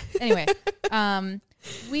 Anyway,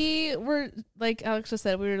 we were, like Alex just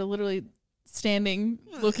said, we were literally standing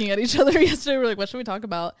looking at each other yesterday. We're like, what should we talk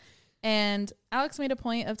about? And Alex made a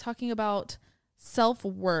point of talking about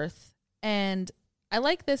self-worth. And I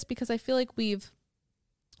like this because I feel like we've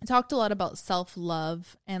talked a lot about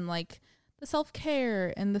self-love and like the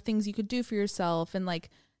self-care and the things you could do for yourself and like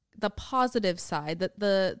the positive side, that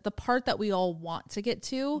the part that we all want to get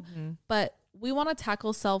to, but we want to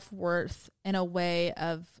tackle self-worth in a way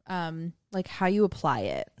of like how you apply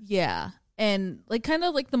it. Yeah. And like kind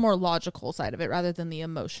of like the more logical side of it rather than the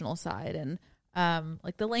emotional side, and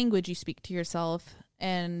like the language you speak to yourself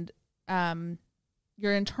and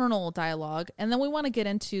your internal dialogue. And then we want to get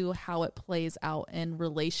into how it plays out in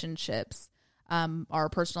relationships, our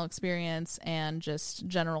personal experience and just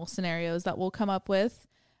general scenarios that we'll come up with.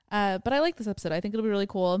 But I like this episode. I think it'll be really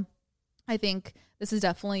cool. I think this is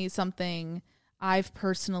definitely something I've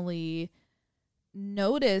personally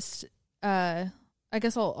noticed. I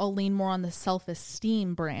guess I'll lean more on the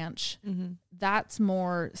self-esteem branch. That's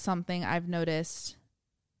more something I've noticed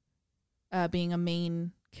being a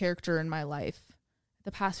main character in my life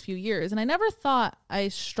the past few years. And I never thought I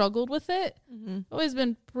struggled with it. I've always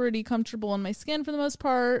been pretty comfortable in my skin for the most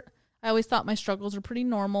part. I always thought my struggles were pretty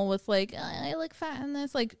normal with like, I look fat in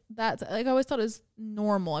this, like that's like, I always thought it was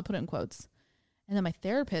normal. I put it in quotes. And then my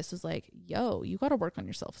therapist was like, yo, you got to work on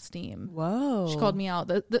your self-esteem. Whoa. She called me out.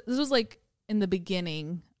 This was like in the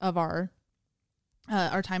beginning of our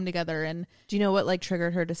time together. And do you know what like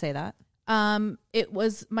triggered her to say that? It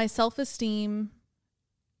was my self-esteem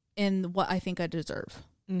in what I think I deserve.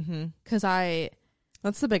 Because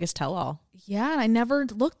that's the biggest tell-all. Yeah, and I never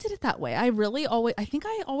looked at it that way. I think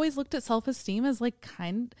I always looked at self-esteem as like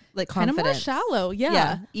kind of more shallow.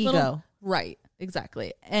 Yeah, ego. Right,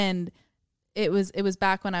 exactly. And it was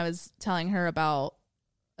back when I was telling her about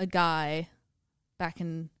a guy back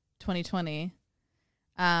in 2020,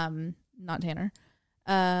 not Tanner,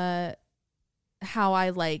 how I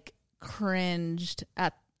like cringed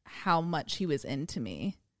at how much he was into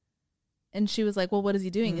me. And she was like, well, what is he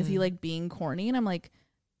doing? Is he like being corny? And I'm like,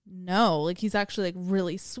 no, like he's actually like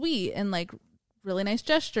really sweet and like really nice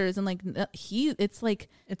gestures. And like it's like,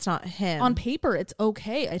 it's not him on paper. It's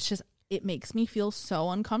okay. It's just, it makes me feel so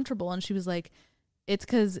uncomfortable. And she was like, it's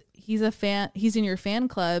because he's a fan. He's in your fan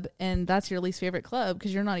club and that's your least favorite club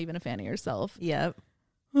because you're not even a fan of yourself. Yep.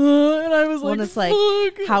 And I was like, it's like,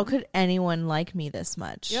 how could anyone like me this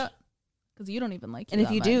much? Yeah. Because you don't even like you and if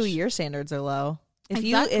that you much. do, your standards are low. If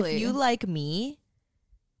you like me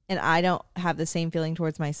and I don't have the same feeling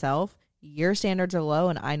towards myself, your standards are low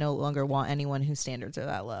and I no longer want anyone whose standards are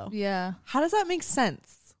that low. Yeah. How does that make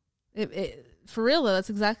sense? It for real though, that's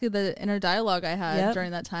exactly the inner dialogue I had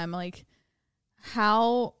during that time. Like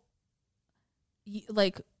how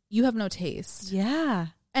you have no taste. Yeah.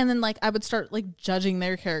 And then like I would start like judging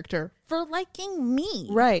their character for liking me.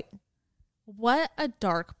 Right. What a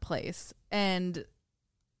dark place. And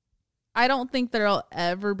I don't think there'll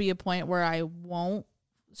ever be a point where I won't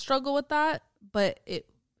struggle with that, but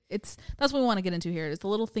it's that's what we want to get into here. Is the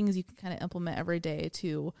little things you can kind of implement every day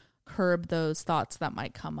to curb those thoughts that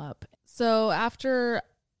might come up. So after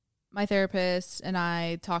my therapist and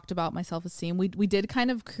I talked about my self-esteem, we did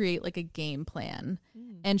kind of create like a game plan.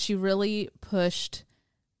 And she really pushed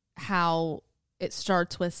how it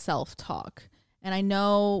starts with self-talk. And I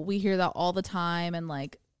know we hear that all the time, and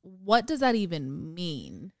like, what does that even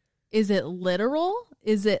mean? Is it literal?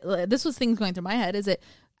 Is it, this was things going through my head. Is it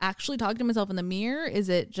actually talking to myself in the mirror? Is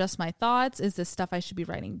it just my thoughts? Is this stuff I should be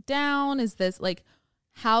writing down? Is this like,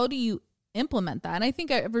 how do you implement that? And I think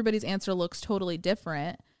everybody's answer looks totally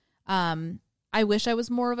different. I wish I was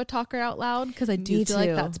more of a talker out loud because I do feel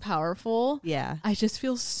like that's powerful. Yeah. I just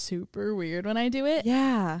feel super weird when I do it.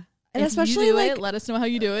 Yeah. And if especially you do like, it, let us know how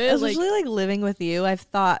you do it. Especially like living with you. I've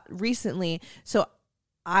thought recently,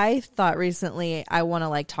 I want to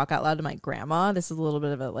like talk out loud to my grandma. This is a little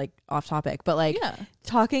bit of a like off topic, but like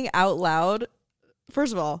talking out loud,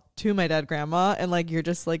 first of all, to my dead grandma, and like you're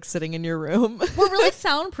just like sitting in your room. We're really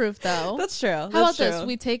soundproof though. That's true. How about this?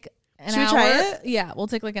 We take an hour. We try it? Yeah, we'll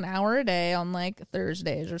take like an hour a day on like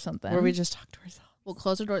Thursdays or something. Where we just talk to ourselves. We'll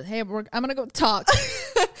close our doors. Hey, I'm going to go talk.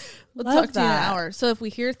 Let's talk to you in an hour. So if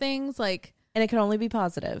we hear things like... And it can only be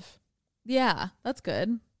positive. Yeah, that's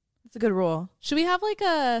good. It's a good rule. Should we have like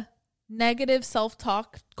a negative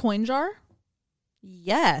self-talk coin jar?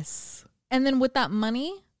 Yes. And then with that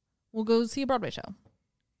money, we'll go see a Broadway show.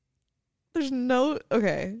 There's no...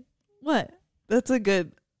 Okay. What? That's a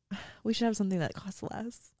good... We should have something that costs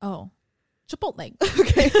less. Oh. Chipotle.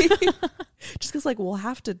 Okay. Just because like we'll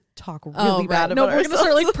have to talk really bad about ourselves. We're going to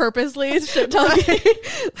start like purposely shit talking.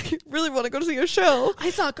 Like, really want to go to see a show. I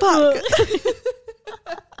saw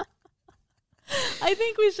I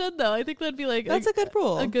think we should though. I think that'd be like that's a good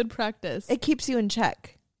rule, a good practice. It keeps you in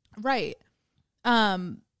check, right?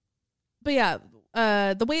 But yeah,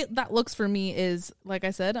 the way that looks for me is, like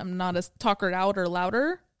I said, I'm not as talkered out or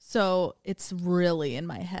louder, so it's really in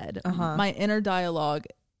my head. My inner dialogue,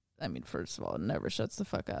 I mean, first of all, it never shuts the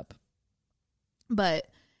fuck up. But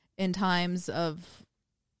in times of,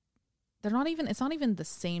 it's not even the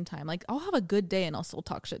same time. Like, I'll have a good day and I'll still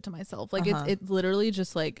talk shit to myself. Like, it's literally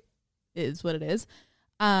just like, is what it is.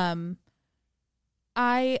 I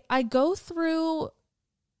go through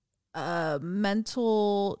a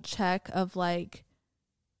mental check of like,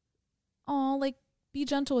 oh, like, be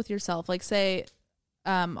gentle with yourself. Like, say,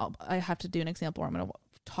 I have to do an example where I'm going to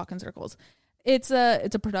talk in circles. It's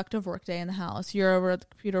a productive work day in the house. You're over at the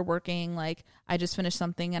computer working. Like, I just finished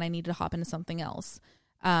something and I need to hop into something else.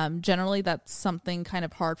 Generally, that's something kind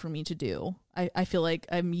of hard for me to do. I feel like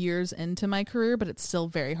I'm years into my career, but it's still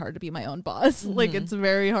very hard to be my own boss. Mm-hmm. Like, it's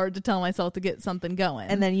very hard to tell myself to get something going.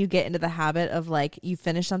 And then you get into the habit of like, you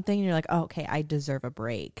finish something and you're like, oh, okay, I deserve a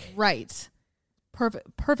break. Right.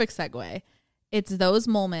 Perfect segue. It's those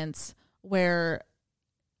moments where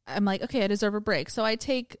I'm like, okay, I deserve a break. So I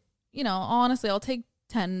take, honestly, I'll take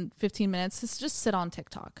 10, 15 minutes to just sit on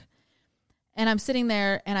TikTok. And I'm sitting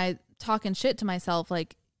there and I talking shit to myself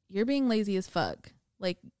like, you're being lazy as fuck.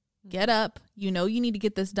 Like, get up. You need to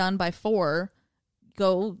get this done by 4.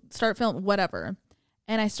 Go start filming, whatever.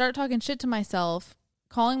 And I start talking shit to myself,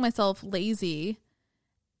 calling myself lazy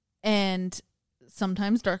and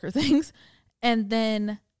sometimes darker things. And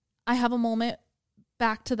then I have a moment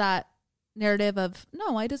back to that narrative of,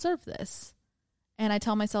 no, I deserve this. And I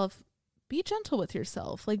tell myself, be gentle with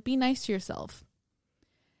yourself. Like, be nice to yourself.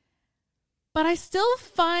 But I still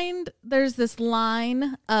find there's this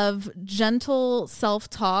line of gentle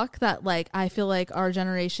self-talk that, like, I feel like our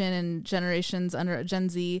generation and generations under Gen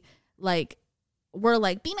Z, like, we're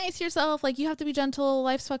like, be nice to yourself. Like, you have to be gentle.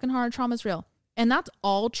 Life's fucking hard. Trauma's real. And that's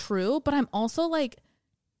all true. But I'm also like,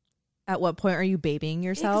 at what point are you babying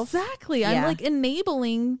yourself? Exactly. Yeah. I'm like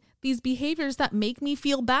enabling these behaviors that make me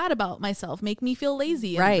feel bad about myself, make me feel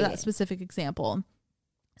lazy. Right. In that specific example.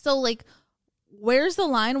 So, like, where's the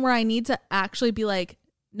line where I need to actually be like,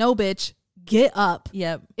 no, bitch, get up.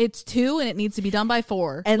 Yep. It's 2 and it needs to be done by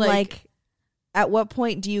 4. And like at what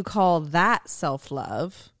point do you call that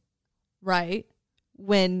self-love? Right.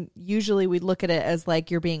 When usually we look at it as like,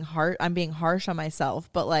 I'm being harsh on myself,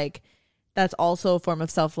 but like that's also a form of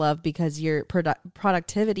self-love because your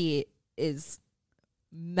productivity is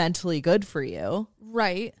mentally good for you.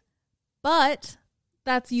 Right. But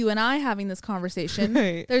that's you and I having this conversation.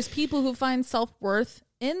 Right. There's people who find self-worth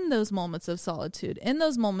in those moments of solitude, in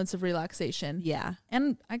those moments of relaxation. Yeah.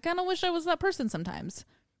 And I kind of wish I was that person sometimes.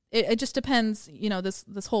 It just depends,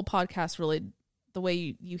 this whole podcast really, the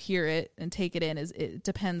way you hear it and take it in it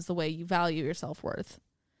depends the way you value your self-worth.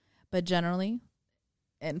 But generally,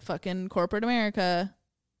 in fucking corporate America,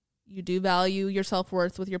 you do value your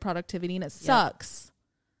self-worth with your productivity, and it sucks.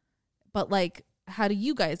 But like, how do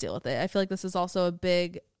you guys deal with it? I feel like this is also a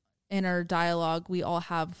big inner dialogue we all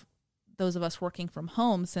have, those of us working from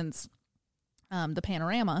home since the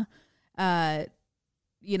panorama.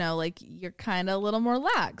 Like, you're kind of a little more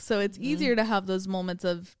lax. So it's easier to have those moments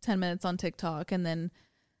of 10 minutes on TikTok and then,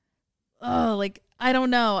 I don't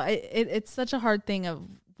know. It's such a hard thing of,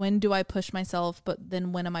 when do I push myself, but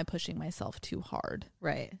then when am I pushing myself too hard?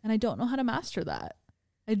 Right. And I don't know how to master that.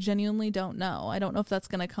 I genuinely don't know. I don't know if that's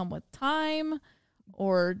going to come with time,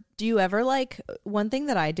 or do you ever one thing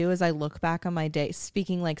that I do is I look back on my day,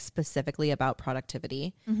 speaking like specifically about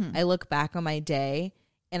productivity. Mm-hmm. I look back on my day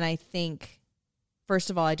and I think, first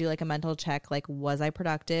of all, I do like a mental check. Like, was I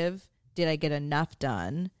productive? Did I get enough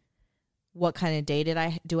done? What kind of day did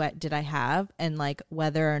I have? And like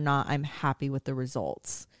whether or not I'm happy with the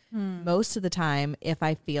results. Most of the time, if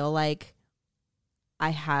I feel like I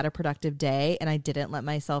had a productive day and I didn't let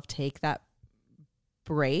myself take that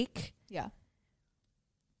break. Yeah.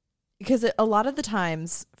 Because a lot of the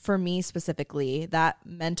times, for me specifically, that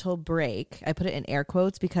mental break, I put it in air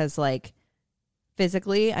quotes because like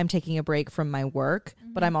physically I'm taking a break from my work,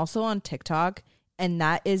 but I'm also on TikTok, and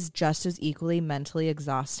that is just as equally mentally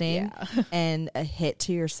exhausting and a hit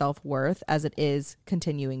to your self-worth as it is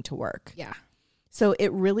continuing to work. Yeah. So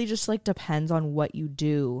it really just like depends on what you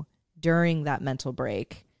do during that mental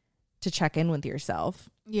break to check in with yourself.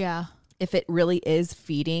 Yeah. If it really is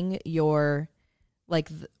feeding your like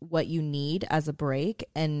what you need as a break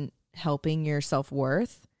and helping your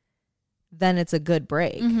self-worth, then it's a good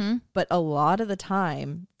break. Mm-hmm. But a lot of the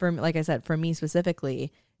time, like I said, for me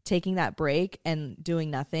specifically, taking that break and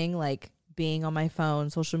doing nothing, like being on my phone,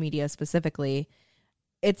 social media specifically,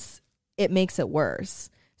 it's it makes it worse.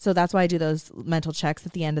 So that's why I do those mental checks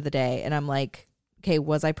at the end of the day. And I'm like, okay,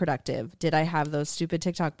 was I productive? Did I have those stupid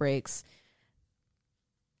TikTok breaks?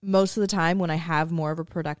 Most of the time when I have more of a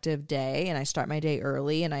productive day and I start my day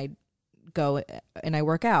early and I go and I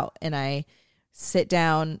work out and I sit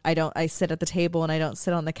down, I sit at the table and I don't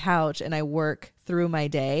sit on the couch and I work through my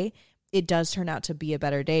day, it does turn out to be a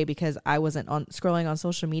better day because I wasn't scrolling on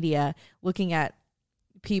social media looking at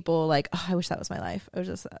people like, oh, I wish that was my life. I was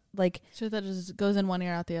just like, sure, that just goes in one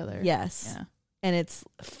ear out the other. Yes. Yeah. And it's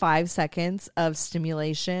 5 seconds of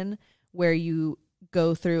stimulation where you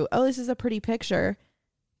go through, oh, this is a pretty picture.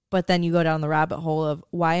 But then you go down the rabbit hole of,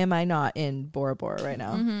 why am I not in Bora Bora right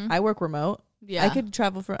now? Mm-hmm. I work remote. Yeah. I could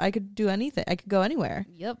travel I could do anything. I could go anywhere.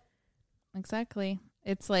 Yep. Exactly.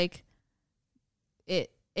 It's like,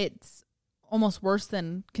 it's almost worse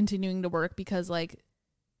than continuing to work because like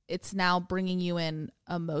it's now bringing you in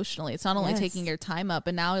emotionally. It's not only taking your time up,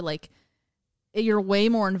 but now like you're way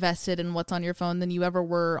more invested in what's on your phone than you ever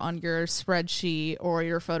were on your spreadsheet or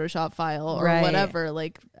your Photoshop file or whatever,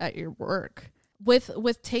 like at your work.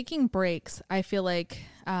 With taking breaks, I feel like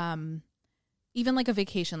even like a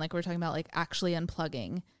vacation, like we're talking about, like actually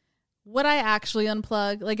unplugging. Would I actually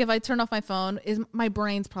unplug? Like if I turn off my phone, is my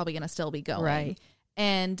brain's probably going to still be going. Right.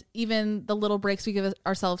 And even the little breaks we give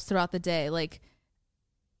ourselves throughout the day, like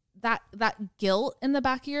that guilt in the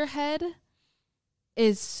back of your head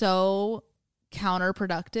is so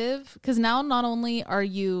counterproductive because now not only are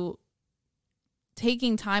you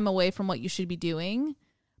taking time away from what you should be doing,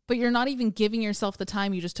 but you're not even giving yourself the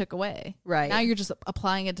time you just took away. Right. Now you're just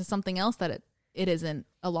applying it to something else that it isn't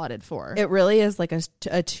allotted for. It really is like a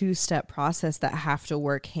 2-step process that have to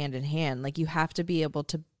work hand in hand. Like you have to be able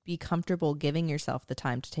to be comfortable giving yourself the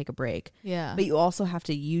time to take a break. Yeah. But you also have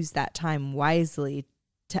to use that time wisely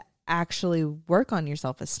to actually work on your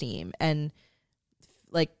self-esteem and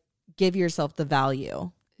like give yourself the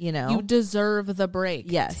value, you know? You deserve the break.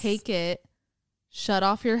 Yes. Take it. Shut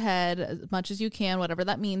off your head as much as you can, whatever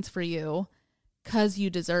that means for you, because you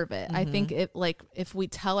deserve it. Mm-hmm. I think if we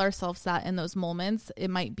tell ourselves that in those moments, it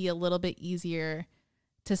might be a little bit easier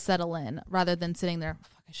to settle in rather than sitting there,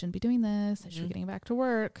 fuck, I shouldn't be doing this. I should be getting back to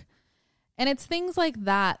work. And it's things like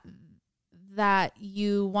that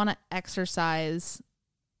you want to exercise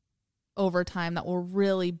over time that will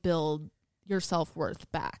really build your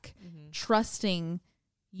self-worth back. Mm-hmm. Trusting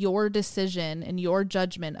your decision and your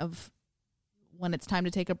judgment of when it's time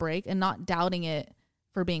to take a break and not doubting it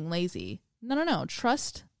for being lazy. No.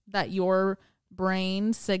 Trust that your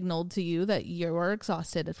brain signaled to you that you're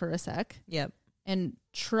exhausted for a sec. Yep. And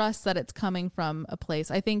trust that it's coming from a place.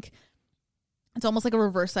 I think it's almost like a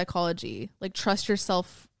reverse psychology. Like trust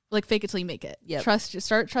yourself, like fake it till you make it. Yep.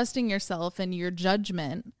 Start trusting yourself and your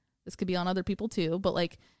judgment. This could be on other people too, but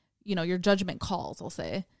like, you know, your judgment calls, I'll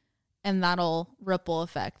say. And that'll ripple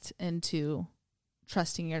effect into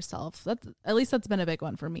trusting yourself. At least that's been a big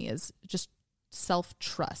one for me, is just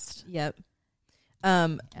self-trust. Yep.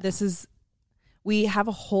 We have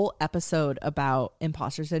a whole episode about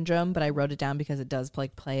imposter syndrome, but I wrote it down because it does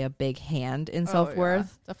like play a big hand in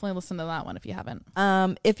self-worth. Yeah. Definitely listen to that one if you haven't.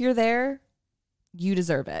 If you're there, you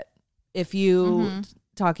deserve it. If you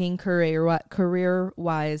talking career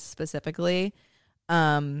wise specifically,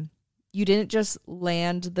 you didn't just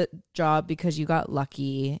land the job because you got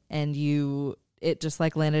lucky and it just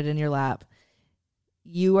like landed in your lap.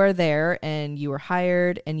 You are there and you were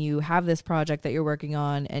hired and you have this project that you're working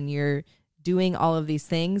on and you're doing all of these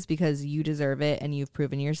things because you deserve it and you've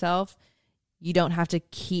proven yourself. You don't have to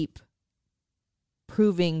keep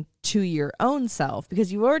proving to your own self because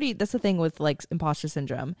that's the thing with like imposter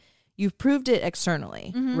syndrome. You've proved it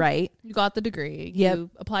externally, right? You got the degree. Yep. You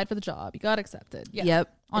applied for the job. You got accepted. Yeah.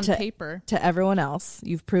 Yep. On paper. To everyone else,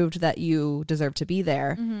 you've proved that you deserve to be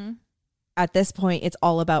there. Mm-hmm. At this point, it's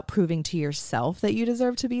all about proving to yourself that you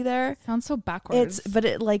deserve to be there. Sounds so backwards.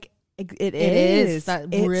 It is. That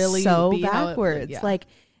it's really so backwards. Like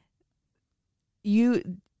you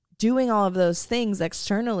doing all of those things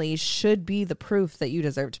externally should be the proof that you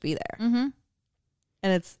deserve to be there. Mm-hmm.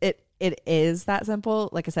 And it is that simple.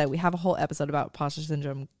 Like I said, we have a whole episode about imposter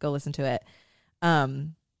syndrome. Go listen to it.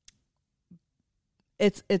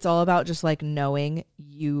 It's all about just like knowing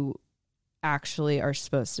you actually are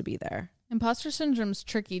supposed to be there. Imposter syndrome's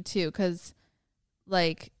tricky too, because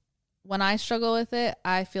like when I struggle with it,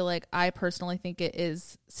 I feel like I personally think it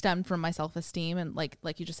is stemmed from my self-esteem and like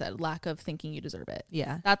you just said, lack of thinking you deserve it.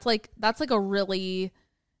 Yeah. That's like a really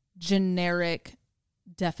generic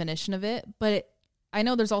definition of it, but I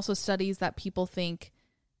know there's also studies that people think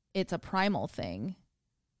it's a primal thing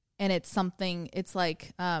and it's something, it's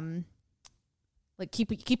like like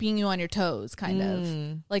keeping you on your toes, kind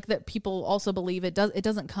of like that. People also believe it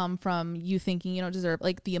doesn't come from you thinking you don't deserve,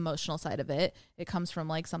 like the emotional side of it. It comes from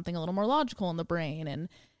like something a little more logical in the brain. And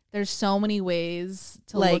there's so many ways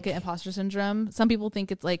to look at imposter syndrome. Some people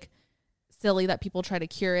think it's like silly that people try to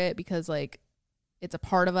cure it because like it's a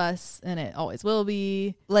part of us and it always will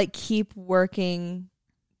be. Like keep working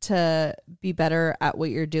to be better at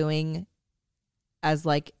what you're doing as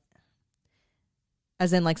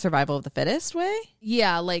in like survival of the fittest way?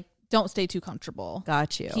 Yeah, like don't stay too comfortable.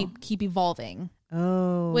 Got you. Keep evolving.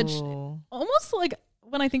 Oh. Which almost like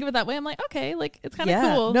when I think of it that way, I'm like, okay, like it's kind of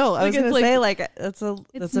cool. No, I was going to say like that's a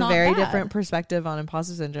very different perspective on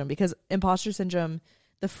imposter syndrome, because imposter syndrome,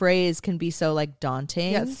 the phrase can be so like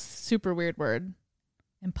daunting. Yes, super weird word.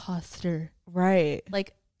 Imposter. Right.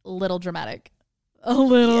 Like little dramatic. A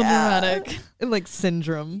little dramatic. Like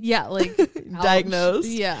syndrome. Yeah, like diagnosed.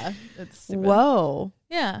 Yeah. It's stupid. Whoa.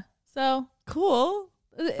 Yeah. So cool.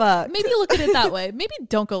 Fuck. Maybe look at it that way. Maybe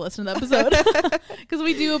don't go listen to the episode because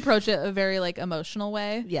we do approach it a very like emotional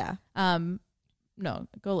way. Yeah. No,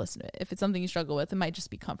 go listen to it. If it's something you struggle with, it might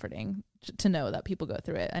just be comforting to know that people go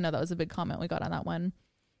through it. I know that was a big comment we got on that one.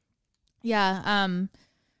 Yeah.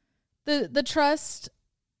 The trust,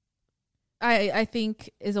 I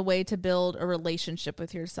think, is a way to build a relationship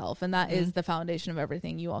with yourself, and that is the foundation of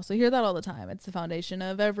everything. You also hear that all the time. It's the foundation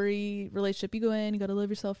of every relationship you go in. You got to love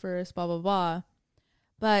yourself first, blah, blah, blah.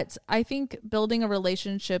 But I think building a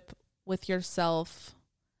relationship with yourself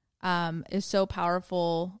is so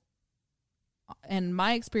powerful. And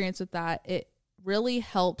my experience with that, it really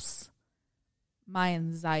helps my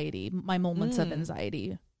anxiety, my moments of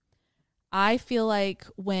anxiety. I feel like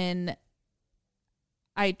when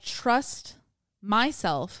I trust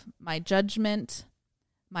myself, my judgment,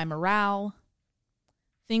 my morale,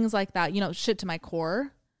 things like that, shit to my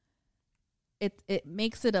core, it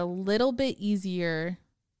makes it a little bit easier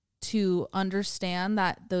to understand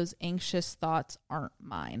that those anxious thoughts aren't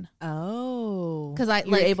mine. Oh. Because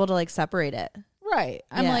you're able to like separate it. Right.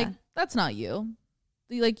 I'm like, that's not you.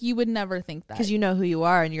 Like, you would never think that. Because you know who you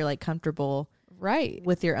are and you're like comfortable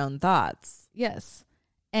with your own thoughts. Yes.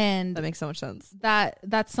 And that makes so much sense.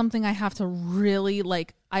 That's something I have to really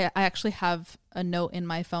like. I actually have a note in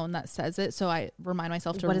my phone that says it, so I remind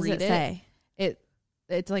myself to read it. What does it say?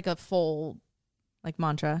 It's like a full like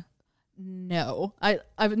mantra. No, I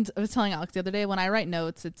was telling Alex the other day, when I write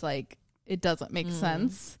notes, it's like it doesn't make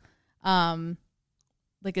sense. Like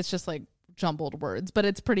it's just like jumbled words, but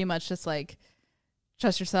it's pretty much just like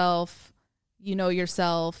trust yourself. You know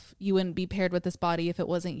yourself. You wouldn't be paired with this body if it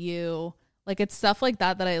wasn't you. Like it's stuff like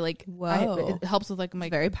that I like. Whoa. It helps with like my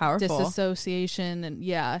very powerful disassociation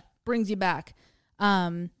and brings you back.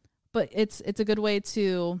 But it's a good way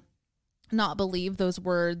to not believe those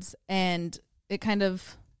words, and it kind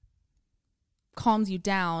of calms you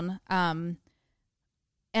down. And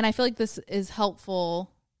I feel like this is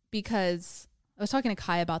helpful because I was talking to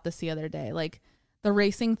Kai about this the other day. Like the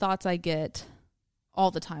racing thoughts I get all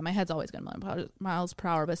the time. My head's always going miles per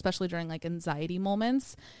hour, but especially during like anxiety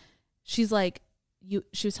moments. She's like,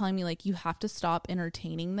 she was telling me like, you have to stop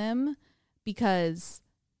entertaining them because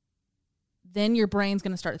then your brain's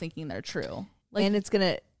going to start thinking they're true. Like, and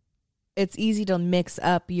it's easy to mix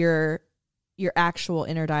up your actual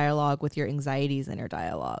inner dialogue with your anxiety's inner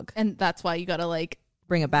dialogue. And that's why you got to like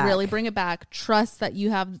bring it back. Really bring it back. Trust that you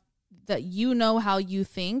know how you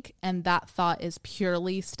think, and that thought is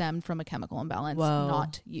purely stemmed from a chemical imbalance,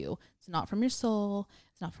 not you. It's not from your soul.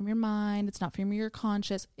 It's not from your mind. It's not from your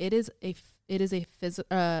conscious. It is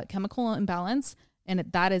a chemical imbalance, and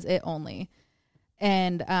that is it only.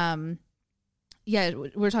 And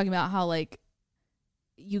we're talking about how like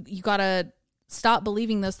you gotta stop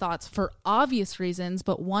believing those thoughts for obvious reasons,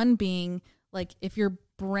 but one being like if your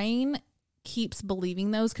brain keeps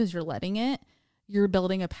believing those because you're letting it, you're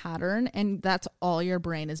building a pattern, and that's all your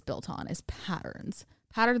brain is built on is patterns.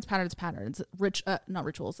 Not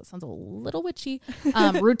rituals. That sounds a little witchy.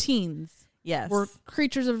 Routines. Yes. We're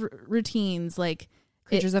creatures of routines, like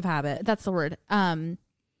creatures of habit. That's the word.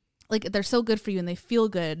 Like they're so good for you and they feel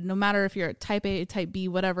good no matter if you're a type A, type B,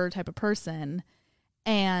 whatever type of person.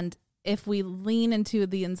 And if we lean into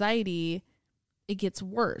the anxiety, it gets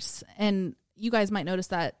worse. And you guys might notice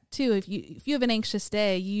that too. If you have an anxious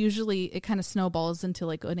day, it kind of snowballs into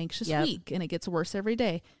like an anxious week, and it gets worse every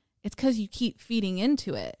day. It's because you keep feeding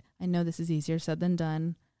into it. I know this is easier said than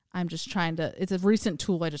done. I'm just trying to, it's a recent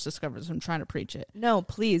tool I just discovered, so I'm trying to preach it. No,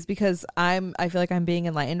 please, because I feel like I'm being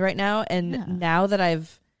enlightened right now. And now that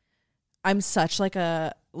I'm such like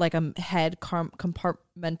a head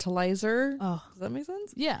compartmentalizer. Oh, does that make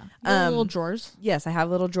sense? Yeah. Little drawers. Yes, I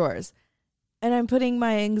have little drawers. and I'm putting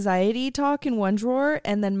my anxiety talk in one drawer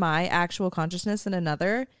and then my actual consciousness in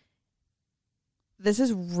another, this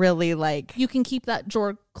is really like... You can keep that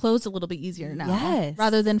drawer closed a little bit easier now. Yes.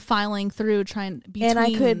 Rather than filing through trying between...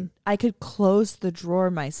 And I could close the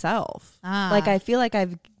drawer myself. Like, I feel like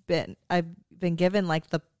I've been given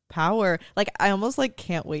like the power. Like, I almost like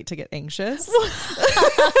can't wait to get anxious so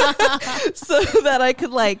that I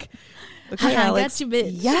could like... Okay, Alex, I got you,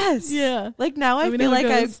 bitch. Yes. Yeah. Like now I feel like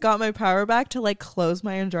I've got my power back to like close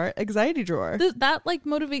my anxiety drawer. That like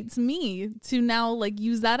motivates me to now like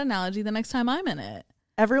use that analogy the next time I'm in it.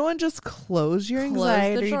 Everyone just close your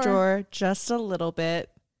anxiety drawer just a little bit.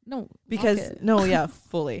 No. Because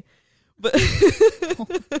fully. But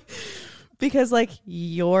because like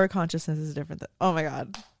your consciousness is different oh my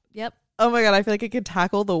God. Yep. Oh my God, I feel like it could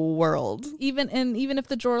tackle the world. Even if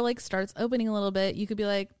the drawer like starts opening a little bit, you could be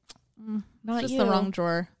like, not just you. The wrong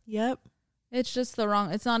drawer. Yep. It's just the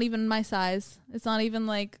wrong. It's not even my size. It's not even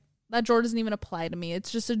like that drawer doesn't even apply to me.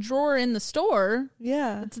 It's just a drawer in the store.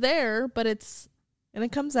 Yeah. It's there, but it's. And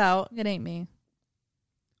it comes out. It ain't me.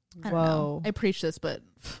 I don't Whoa. know. I preach this, but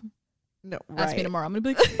no. Ask me tomorrow. I'm gonna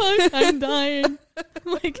be like, fuck, I'm dying.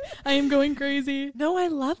 Like I am going crazy. No, I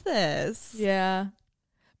love this. Yeah.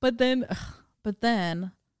 But then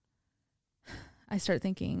I start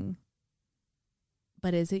thinking,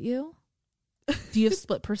 but is it you? Do you have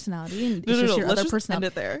split personality? And no, it's just your let's other just personality?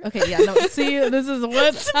 end it there. Okay, yeah, no. See, this is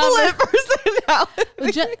what split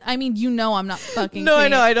personality. I mean, I'm not fucking. No,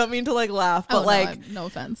 kidding. I know. I don't mean to like laugh, but no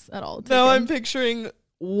offense at all. No, I'm picturing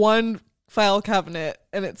one file cabinet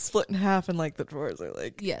and it's split in half, and like the drawers are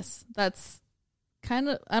like. Yes, that's kind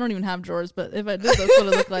of. I don't even have drawers, but if I did, that's what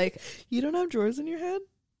it looked like. You don't have drawers in your head?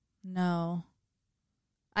 No,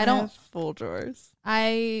 I don't have full drawers.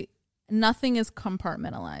 Nothing is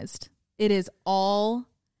compartmentalized. It is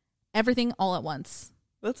everything all at once.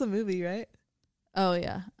 That's a movie, right? Oh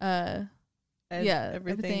yeah.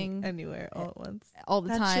 Everything anywhere all at once. All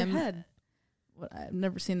the time. Your head. I've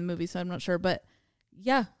never seen the movie, so I'm not sure. But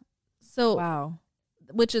yeah. So wow.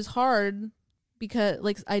 Which is hard because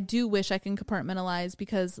like I do wish I can compartmentalize,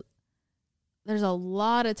 because there's a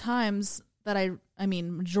lot of times that I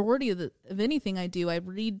mean majority of anything I do I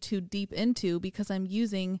read too deep into, because I'm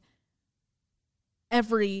using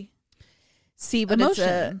every but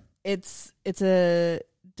emotion. It's a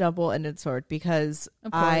double-ended sword, because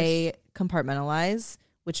I compartmentalize,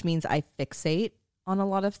 which means I fixate on a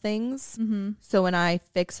lot of things. Mm-hmm. So when I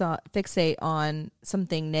fixate on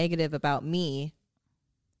something negative about me,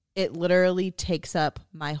 it literally takes up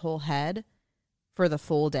my whole head for the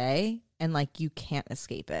full day, and like you can't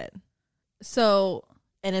escape it. So,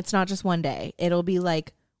 and it's not just one day. It'll be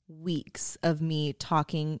like weeks of me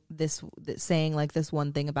saying like this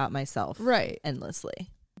one thing about myself, right, endlessly.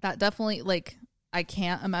 That definitely, like, I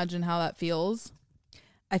can't imagine how that feels.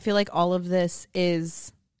 I feel like all of this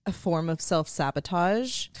is a form of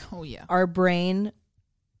self-sabotage. Oh yeah. Our brain,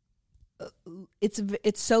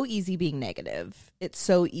 it's so easy being negative. It's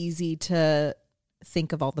so easy to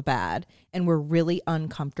think of all the bad, and we're really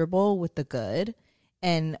uncomfortable with the good.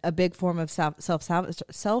 And a big form of self-sabotage,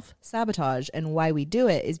 and why we do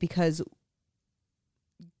it, is because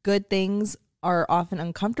good things are often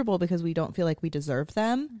uncomfortable because we don't feel like we deserve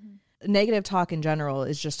them. Mm-hmm. Negative talk in general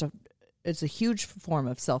is just it's a huge form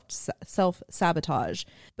of self-sabotage.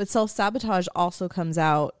 But self-sabotage also comes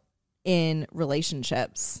out in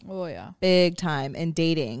relationships. Oh yeah. Big time. And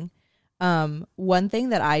dating. One thing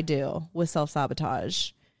that I do with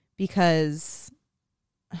self-sabotage, because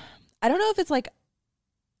I don't know if it's like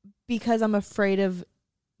because I'm afraid of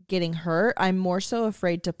getting hurt. I'm more so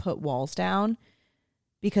afraid to put walls down,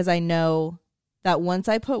 because I know that once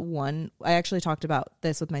I put one, I actually talked about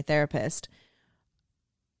this with my therapist.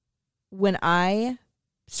 When I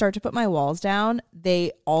start to put my walls down,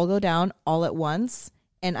 they all go down all at once,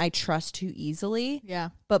 and I trust too easily.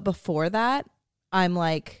 Yeah. But before that, I'm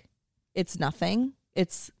like, it's nothing.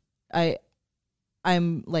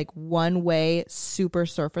 I'm like one way, super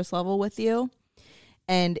surface level with you.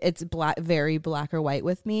 And it's very black or white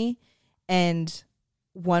with me. And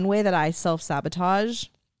one way that I self-sabotage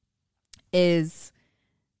is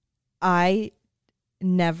I'm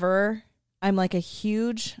like a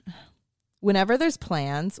huge, whenever I have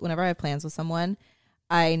plans with someone,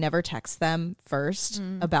 I never text them first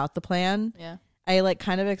about the plan. Yeah. I like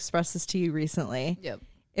kind of expressed this to you recently. Yep.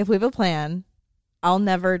 If we have a plan, I'll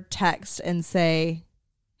never text and say,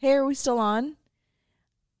 hey, are we still on?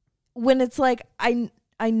 When it's like, I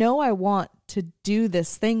know I want to do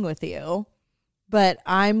this thing with you, but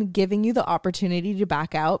I'm giving you the opportunity to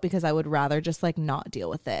back out, because I would rather just like not deal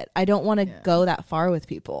with it. I don't want to go that far with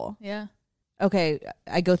people. Yeah. okay,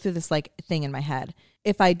 I go through this like thing in my head.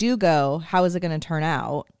 If I do go, how is it going to turn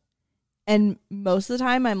out? And most of the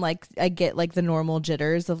time I'm like, I get like the normal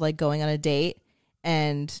jitters of like going on a date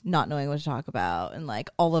and not knowing what to talk about and like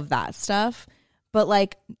all of that stuff. But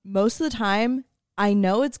like most of the time I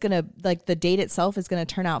know it's going to, like, the date itself is going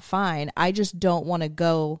to turn out fine. I just don't want to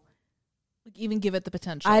go. Like, even give it the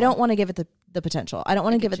potential. I don't want to give it the potential. I don't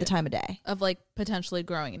want to give it the time of day. Of, like, potentially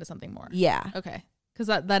growing into something more. Yeah. Okay. Because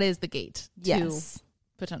that is the gate to yes.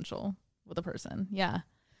 potential with a person. Yeah.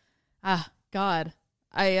 Ah, God.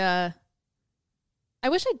 I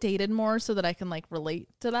wish I dated more so that I can, like, relate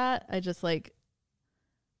to that. I just, like,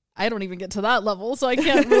 I don't even get to that level, so I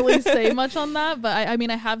can't really say much on that. But, I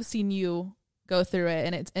mean, I have seen you go through it,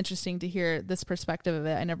 and it's interesting to hear this perspective of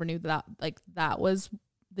it. I never knew that, like, that was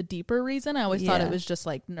the deeper reason. I always thought it was just,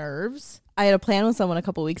 like, nerves. I had a plan with someone a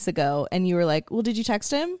couple weeks ago, and you were like, well, did you text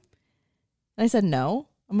him? And I said, no.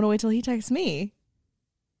 I'm going to wait till he texts me.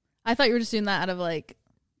 I thought you were just doing that out of, like,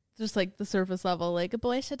 just, like, the surface level, like, a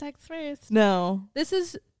boy should text first. No. This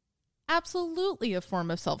is absolutely a form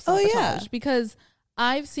of self-sabotage. Oh, yeah. Because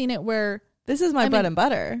I've seen it where... This is my bread and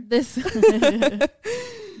butter. This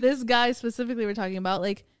guy specifically we're talking about,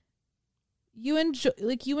 like, you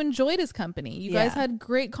enjoyed his company. You guys had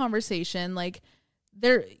great conversation. Like,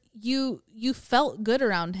 you felt good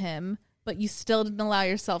around him, but you still didn't allow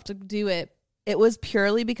yourself to do it. It was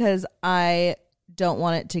purely because I don't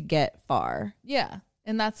want it to get far. Yeah.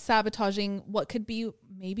 And that's sabotaging what could be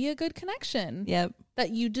maybe a good connection. Yep. That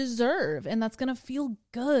you deserve. And that's going to feel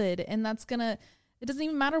good. And that's going to, it doesn't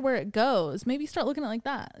even matter where it goes. Maybe start looking at it like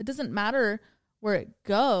that. It doesn't matter where it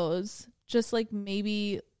goes. Just, like,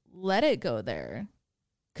 maybe let it go there.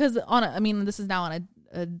 Because this is now on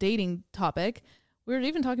a dating topic. We were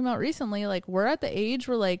even talking about recently, like, we're at the age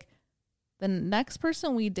where, like, the next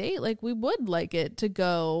person we date, like, we would like it to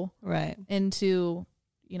go right into,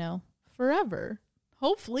 forever.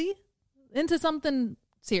 Hopefully into something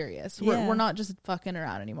serious. We're not just fucking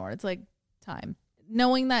around anymore. It's like time.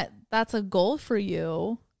 Knowing that that's a goal for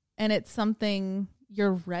you and it's something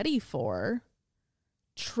you're ready for,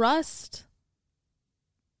 trust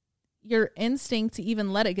your instinct to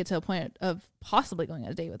even let it get to a point of possibly going on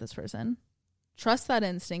a date with this person. Trust that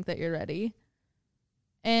instinct that you're ready.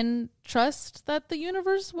 And trust that the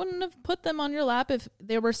universe wouldn't have put them on your lap if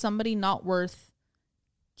they were somebody not worth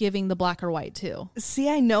giving the black or white to. See,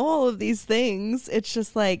 I know all of these things. It's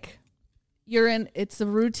just like it's the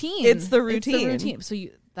routine. It's the routine. So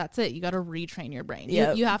that's it. You got to retrain your brain.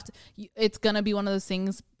 Yep. You have to. It's going to be one of those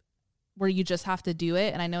things where you just have to do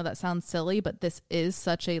it. And I know that sounds silly, but this is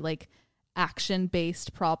such a, like,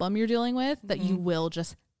 action-based problem you're dealing with that you will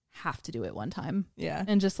just have to do it one time. Yeah.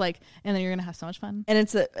 And just, like, and then you're gonna have so much fun. And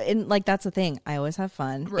that's the thing. I always have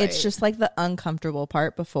fun. Right. It's just, like, the uncomfortable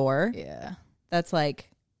part before. Yeah. That's like,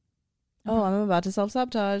 oh, I'm about to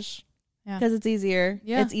self-sabotage. Yeah. Because it's easier.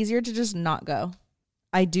 Yeah. It's easier to just not go.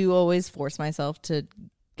 I do always force myself to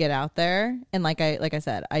get out there. And like I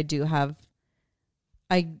said, I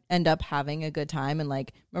end up having a good time. And,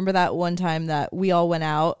 like, remember that one time that we all went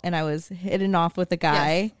out and I was hitting off with a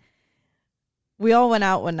guy? Yes. We all went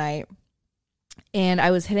out one night and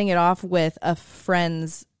I was hitting it off with a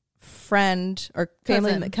friend's friend or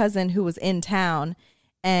family cousin who was in town.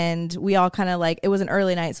 And we all kind of, like, it was an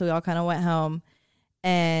early night, so we all kind of went home.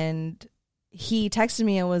 And he texted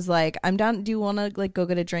me and was like, I'm down. Do you want to, like, go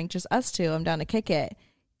get a drink? Just us two. I'm down to kick it.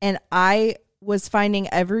 And I was finding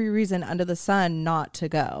every reason under the sun not to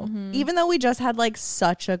go, even though we just had, like,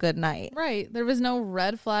 such a good night. Right. There was no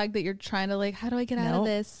red flag that you're trying to, like, how do I get out of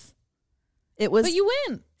this? It was, but you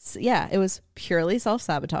win. Yeah. It was purely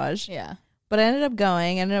self-sabotage. Yeah. But I ended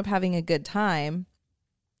up having a good time.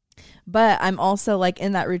 But I'm also, like,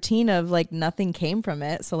 in that routine of, like, nothing came from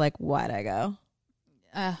it. So, like, why'd I go?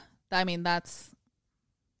 I mean, that's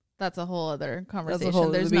a whole other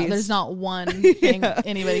conversation. There's not one thing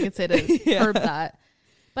anybody could say to curb that.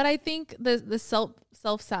 But I think the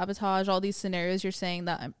self-sabotage, all these scenarios you're saying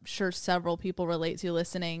that I'm sure several people relate to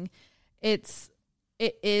listening, it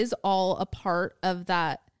is all a part of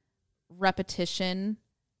that repetition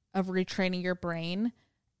of retraining your brain.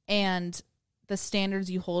 And the standards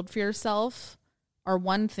you hold for yourself are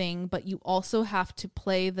one thing, but you also have to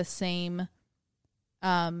play the same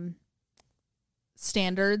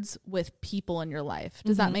standards with people in your life.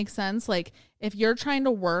 Does that make sense? Like, if you're trying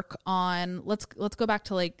to work on, let's go back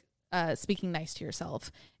to, like, speaking nice to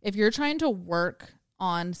yourself. If you're trying to work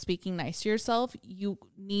on speaking nice to yourself, you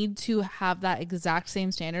need to have that exact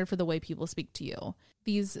same standard for the way people speak to you.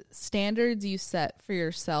 These standards you set for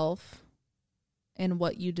yourself and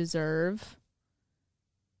what you deserve,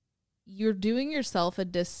 you're doing yourself a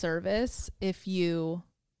disservice if you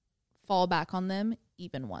fall back on them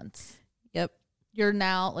even once. Yep. You're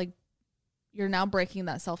now breaking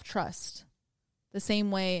that self-trust. The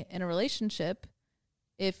same way in a relationship,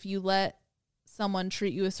 if you let someone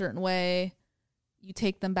treat you a certain way, you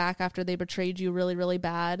take them back after they betrayed you really, really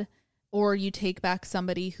bad, or you take back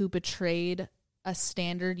somebody who betrayed a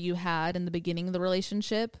standard you had in the beginning of the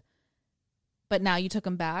relationship, but now you took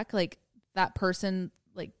them back, like that person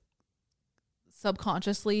like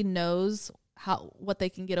subconsciously knows what they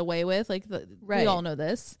can get away with. Like we all know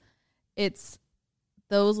this. It's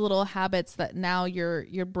those little habits that now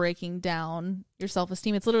you're breaking down your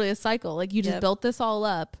self-esteem. It's literally a cycle. Like you just built this all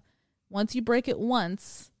up. Once you break it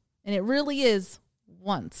once, and it really is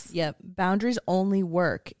once. Yep. Boundaries only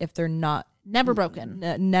work if they're never broken.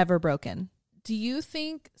 Never broken. Do you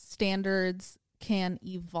think standards can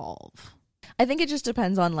evolve? I think it just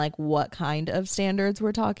depends on like what kind of standards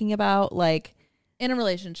we're talking about. Like in a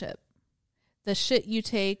relationship, the shit you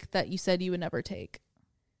take that you said you would never take.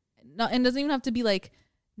 And it doesn't even have to be like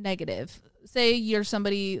negative. Say you're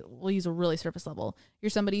somebody, we'll use a really surface level. You're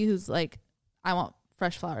somebody who's like, I want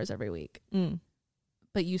fresh flowers every week.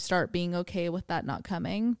 But you start being okay with that not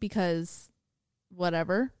coming because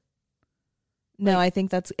whatever. No, I think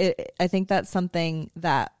that's it. I think that's something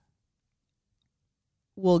that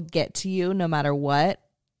will get to you no matter what,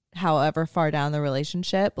 however far down the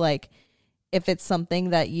relationship. Like if it's something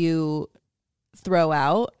that you throw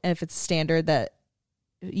out and if it's a standard that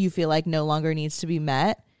you feel like no longer needs to be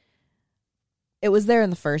met, it was there in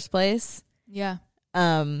the first place. Yeah.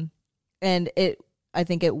 And I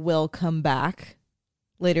think it will come back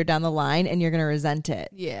later down the line and you're going to resent it.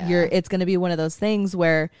 Yeah. It's going to be one of those things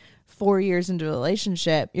where 4 years into a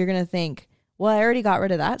relationship, you're going to think, well, I already got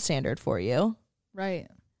rid of that standard for you. Right.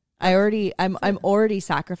 I'm already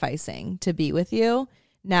sacrificing to be with you.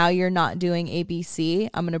 Now you're not doing ABC.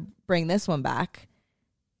 I'm going to bring this one back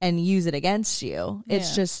and use it against you.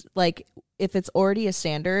 It's just like, if it's already a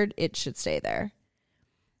standard, it should stay there.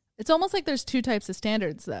 It's almost like there's two types of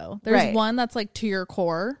standards though. There's one that's like to your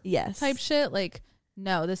core type shit. Like,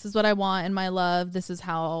 no, this is what I want in my love. This is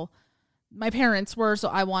how my parents were. So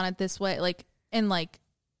I want it this way. Like, and like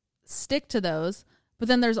stick to those. But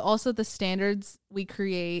then there's also the standards we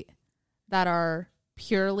create that are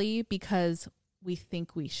purely because we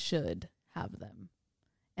think we should have them.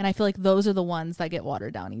 And I feel like those are the ones that get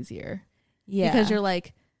watered down easier. Yeah. Because you're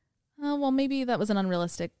like, oh, well, maybe that was an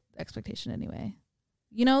unrealistic expectation anyway.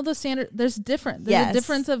 You know, the standard, there's a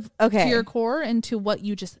difference of to your core and to what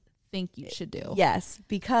you just think you should do. Yes,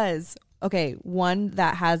 because, one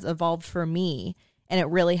that has evolved for me, and it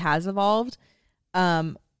really has evolved.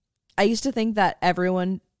 I used to think that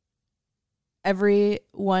everyone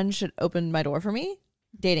should open my door for me,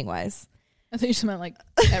 dating wise. I thought you just meant like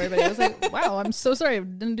everybody. I was like, wow, I'm so sorry I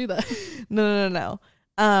didn't do that. No.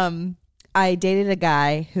 I dated a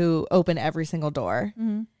guy who opened every single door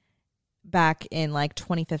back in like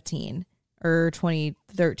 2015 or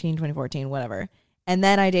 2013, 2014, whatever. And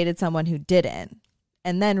then I dated someone who didn't.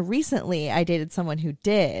 And then recently I dated someone who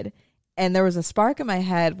did. And there was a spark in my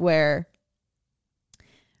head where,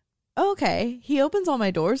 okay, he opens all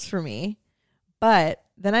my doors for me. But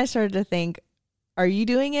then I started to think, are you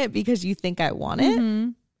doing it because you think I want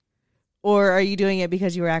it? Or are you doing it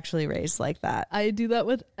because you were actually raised like that? I do that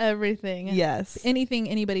with everything. Yes. Anything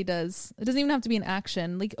anybody does. It doesn't even have to be an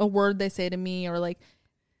action. Like a word they say to me, or like,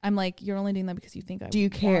 I'm like, you're only doing that because you think I do.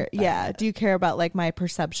 You care? Yeah. Do you care about like my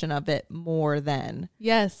perception of it more than?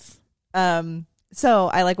 Yes.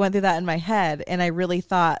 So I like went through that in my head, and I really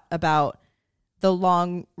thought about the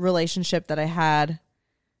long relationship that I had.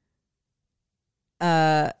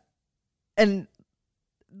 And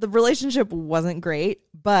the relationship wasn't great,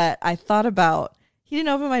 but I thought about, he didn't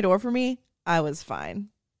open my door for me. I was fine.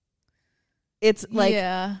 It's like,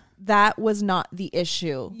 that was not the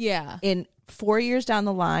issue. Yeah. In 4 years down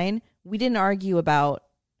the line, we didn't argue about,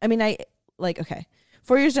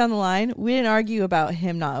 4 years down the line, we didn't argue about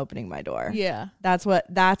him not opening my door. Yeah. That's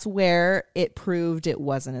where it proved it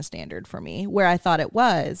wasn't a standard for me. Where I thought it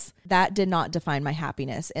was, that did not define my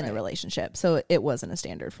happiness in the relationship. So it wasn't a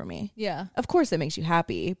standard for me. Yeah. Of course it makes you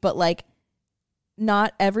happy, but like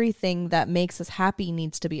not everything that makes us happy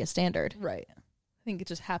needs to be a standard. Right. I think it's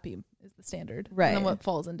just happy is the standard. Right. And then what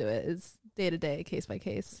falls into it is day to day, case by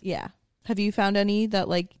case. Yeah. Have you found any that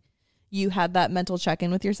like you had that mental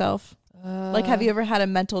check-in with yourself? Like, have you ever had a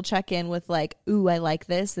mental check-in with like, ooh, I like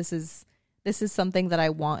this. This is something that I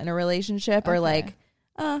want in a relationship, or like,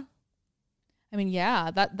 I mean,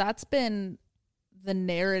 yeah, that's been the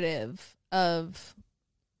narrative of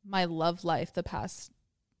my love life the past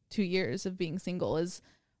 2 years of being single, is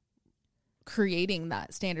creating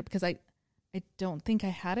that standard, because I don't think I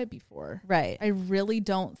had it before. Right. I really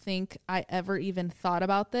don't think I ever even thought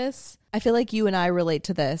about this. I feel like you and I relate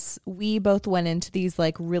to this. We both went into these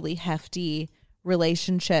like really hefty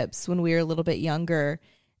relationships when we were a little bit younger.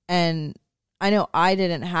 And I know I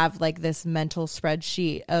didn't have like this mental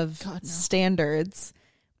spreadsheet of standards.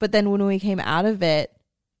 But then when we came out of it,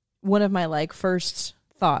 one of my like first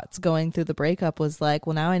thoughts going through the breakup was like,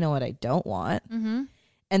 well, now I know what I don't want. Mm-hmm.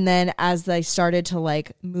 And then as I started to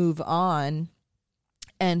like move on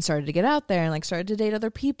and started to get out there and like started to date other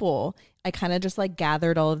people, I kind of just like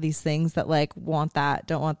gathered all of these things that like want that,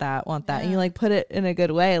 don't want that, want that. Yeah. And you like put it in a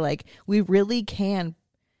good way. Like we really can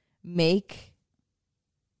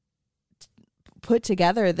put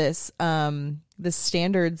together this this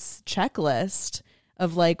standards checklist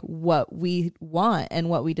of like what we want and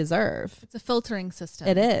what we deserve. It's a filtering system.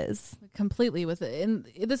 It is. Completely with it. And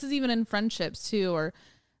this is even in friendships too, or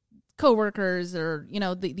coworkers, or, you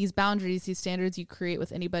know, these boundaries, these standards you create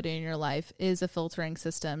with anybody in your life is a filtering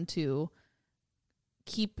system to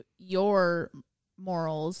keep your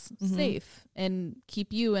morals safe and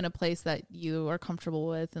keep you in a place that you are comfortable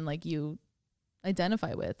with and like you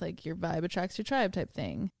identify with, like your vibe attracts your tribe type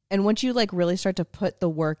thing. And once you like really start to put the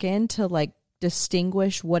work in to like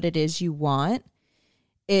distinguish what it is you want,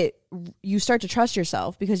 you start to trust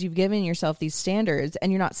yourself because you've given yourself these standards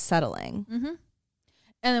and you're not settling. Mm-hmm.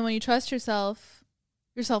 And then when you trust yourself,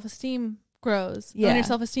 your self-esteem grows. Yeah. When your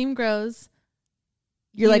self-esteem grows,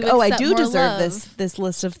 you're like, oh, I do deserve love. this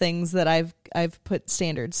list of things that I've put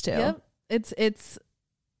standards to. Yep.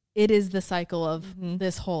 It is the cycle of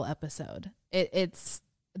this whole episode.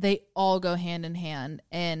 They all go hand in hand,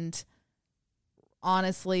 and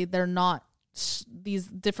honestly, they're not these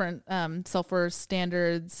different self-worth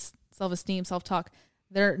standards, self-esteem, self-talk.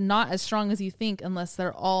 They're not as strong as you think unless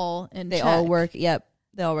they're all in check. They all work. Yep.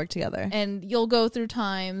 They all work together. And you'll go through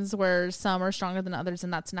times where some are stronger than others,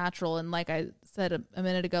 and that's natural. And like I said a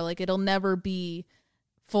minute ago, like it'll never be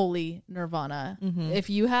fully nirvana. Mm-hmm. If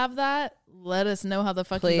you have that, let us know how the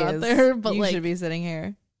fuck you got there. But you should be sitting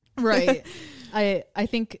here. Right. I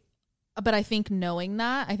think knowing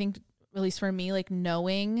that, I think at least for me, like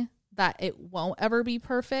knowing that it won't ever be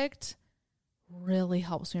perfect really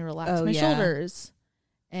helps me relax my shoulders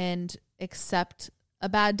and accept a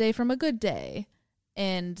bad day from a good day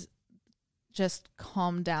and just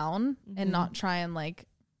calm down and not try and like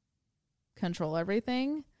control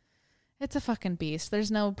everything. It's a fucking beast. There's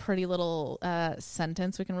no pretty little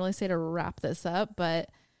sentence we can really say to wrap this up, but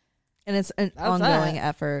and it's an ongoing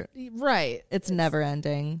effort. Right. It's never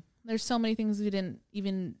ending. There's so many things we didn't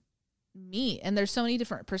even meet, and there's so many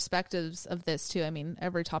different perspectives of this too. I mean,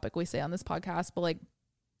 every topic we say on this podcast, but like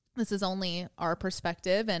this is only our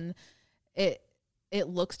perspective, and it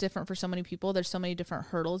looks different for so many people. There's so many different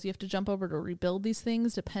hurdles you have to jump over to rebuild these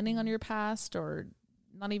things depending on your past, or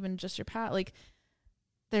not even just your past. Like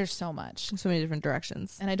there's so much. So many different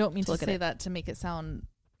directions. And I don't mean to say that to make it sound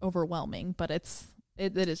overwhelming, but it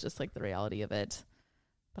is just like the reality of it.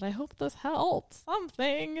 But I hope this helped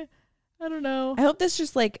something. I don't know. I hope this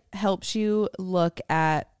just like helps you look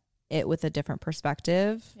at it with a different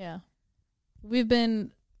perspective. Yeah. We've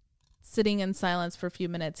been sitting in silence for a few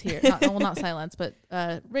minutes here. Not silence, but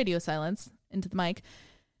radio silence into the mic.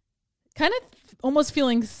 Kind of almost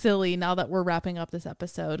feeling silly now that we're wrapping up this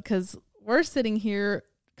episode, because we're sitting here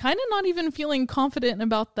kind of not even feeling confident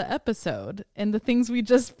about the episode and the things we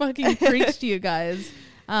just fucking preached to you guys.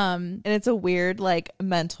 And it's a weird like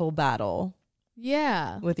mental battle.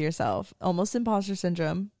 Yeah. With yourself. Almost imposter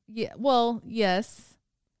syndrome. Yeah. Well, yes.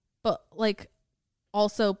 But like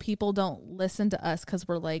also people don't listen to us because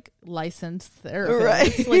we're like licensed therapists.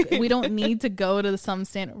 Right. Like we don't need to go to some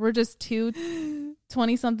standard. We're just two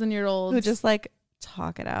 20-something-year-olds who just like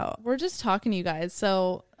talk it out. We're just talking to you guys.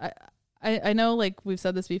 So I know like we've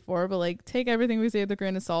said this before, but like take everything we say with a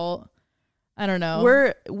grain of salt. I don't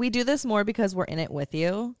know. We do this more because we're in it with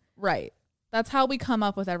you. Right. That's how we come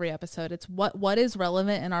up with every episode. It's what is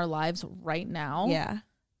relevant in our lives right now. Yeah.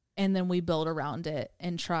 And then we build around it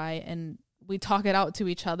and try and we talk it out to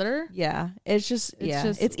each other. Yeah. It's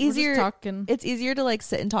easier. It's easier to like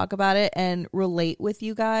sit and talk about it and relate with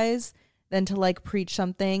you guys than to like preach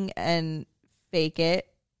something and fake it.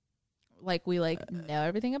 Like we like know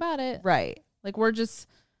everything about it. Right. Like we're just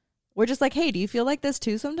like, hey, do you feel like this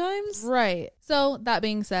too sometimes? Right. So that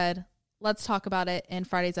being said, let's talk about it in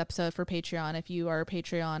Friday's episode for Patreon. If you are a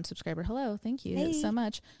Patreon subscriber, hello, thank you so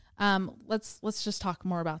much. Let's just talk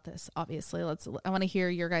more about this. Obviously, I want to hear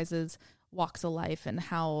your guys' walks of life and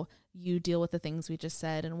how you deal with the things we just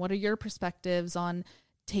said, and what are your perspectives on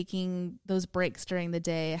taking those breaks during the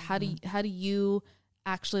day? How do you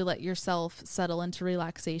actually let yourself settle into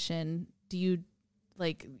relaxation? Do you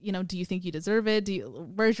do you think you deserve it?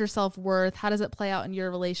 Where's your self-worth? How does it play out in your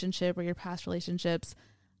relationship or your past relationships?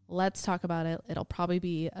 Let's talk about it. It'll probably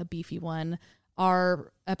be a beefy one.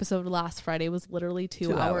 Our episode last Friday was literally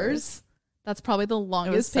 2 hours. That's probably the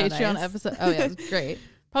longest Patreon episode. Oh yeah, it was great.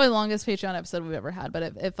 Probably the longest Patreon episode we've ever had, but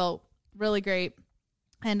it felt really great.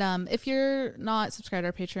 And if you're not subscribed to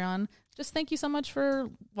our Patreon, just thank you so much for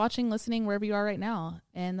watching, listening, wherever you are right now.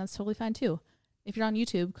 And that's totally fine too. If you're on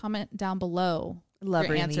YouTube, comment down below. Love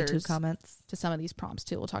reading YouTube comments to some of these prompts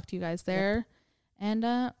too. We'll talk to you guys there. Yep.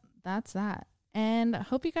 And that's that. And I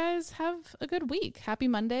hope you guys have a good week. Happy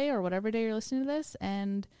Monday or whatever day you're listening to this.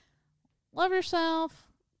 And love yourself.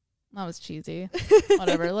 That was cheesy.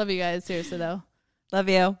 Whatever. Love you guys. Seriously though. Love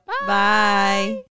you. Bye. Bye.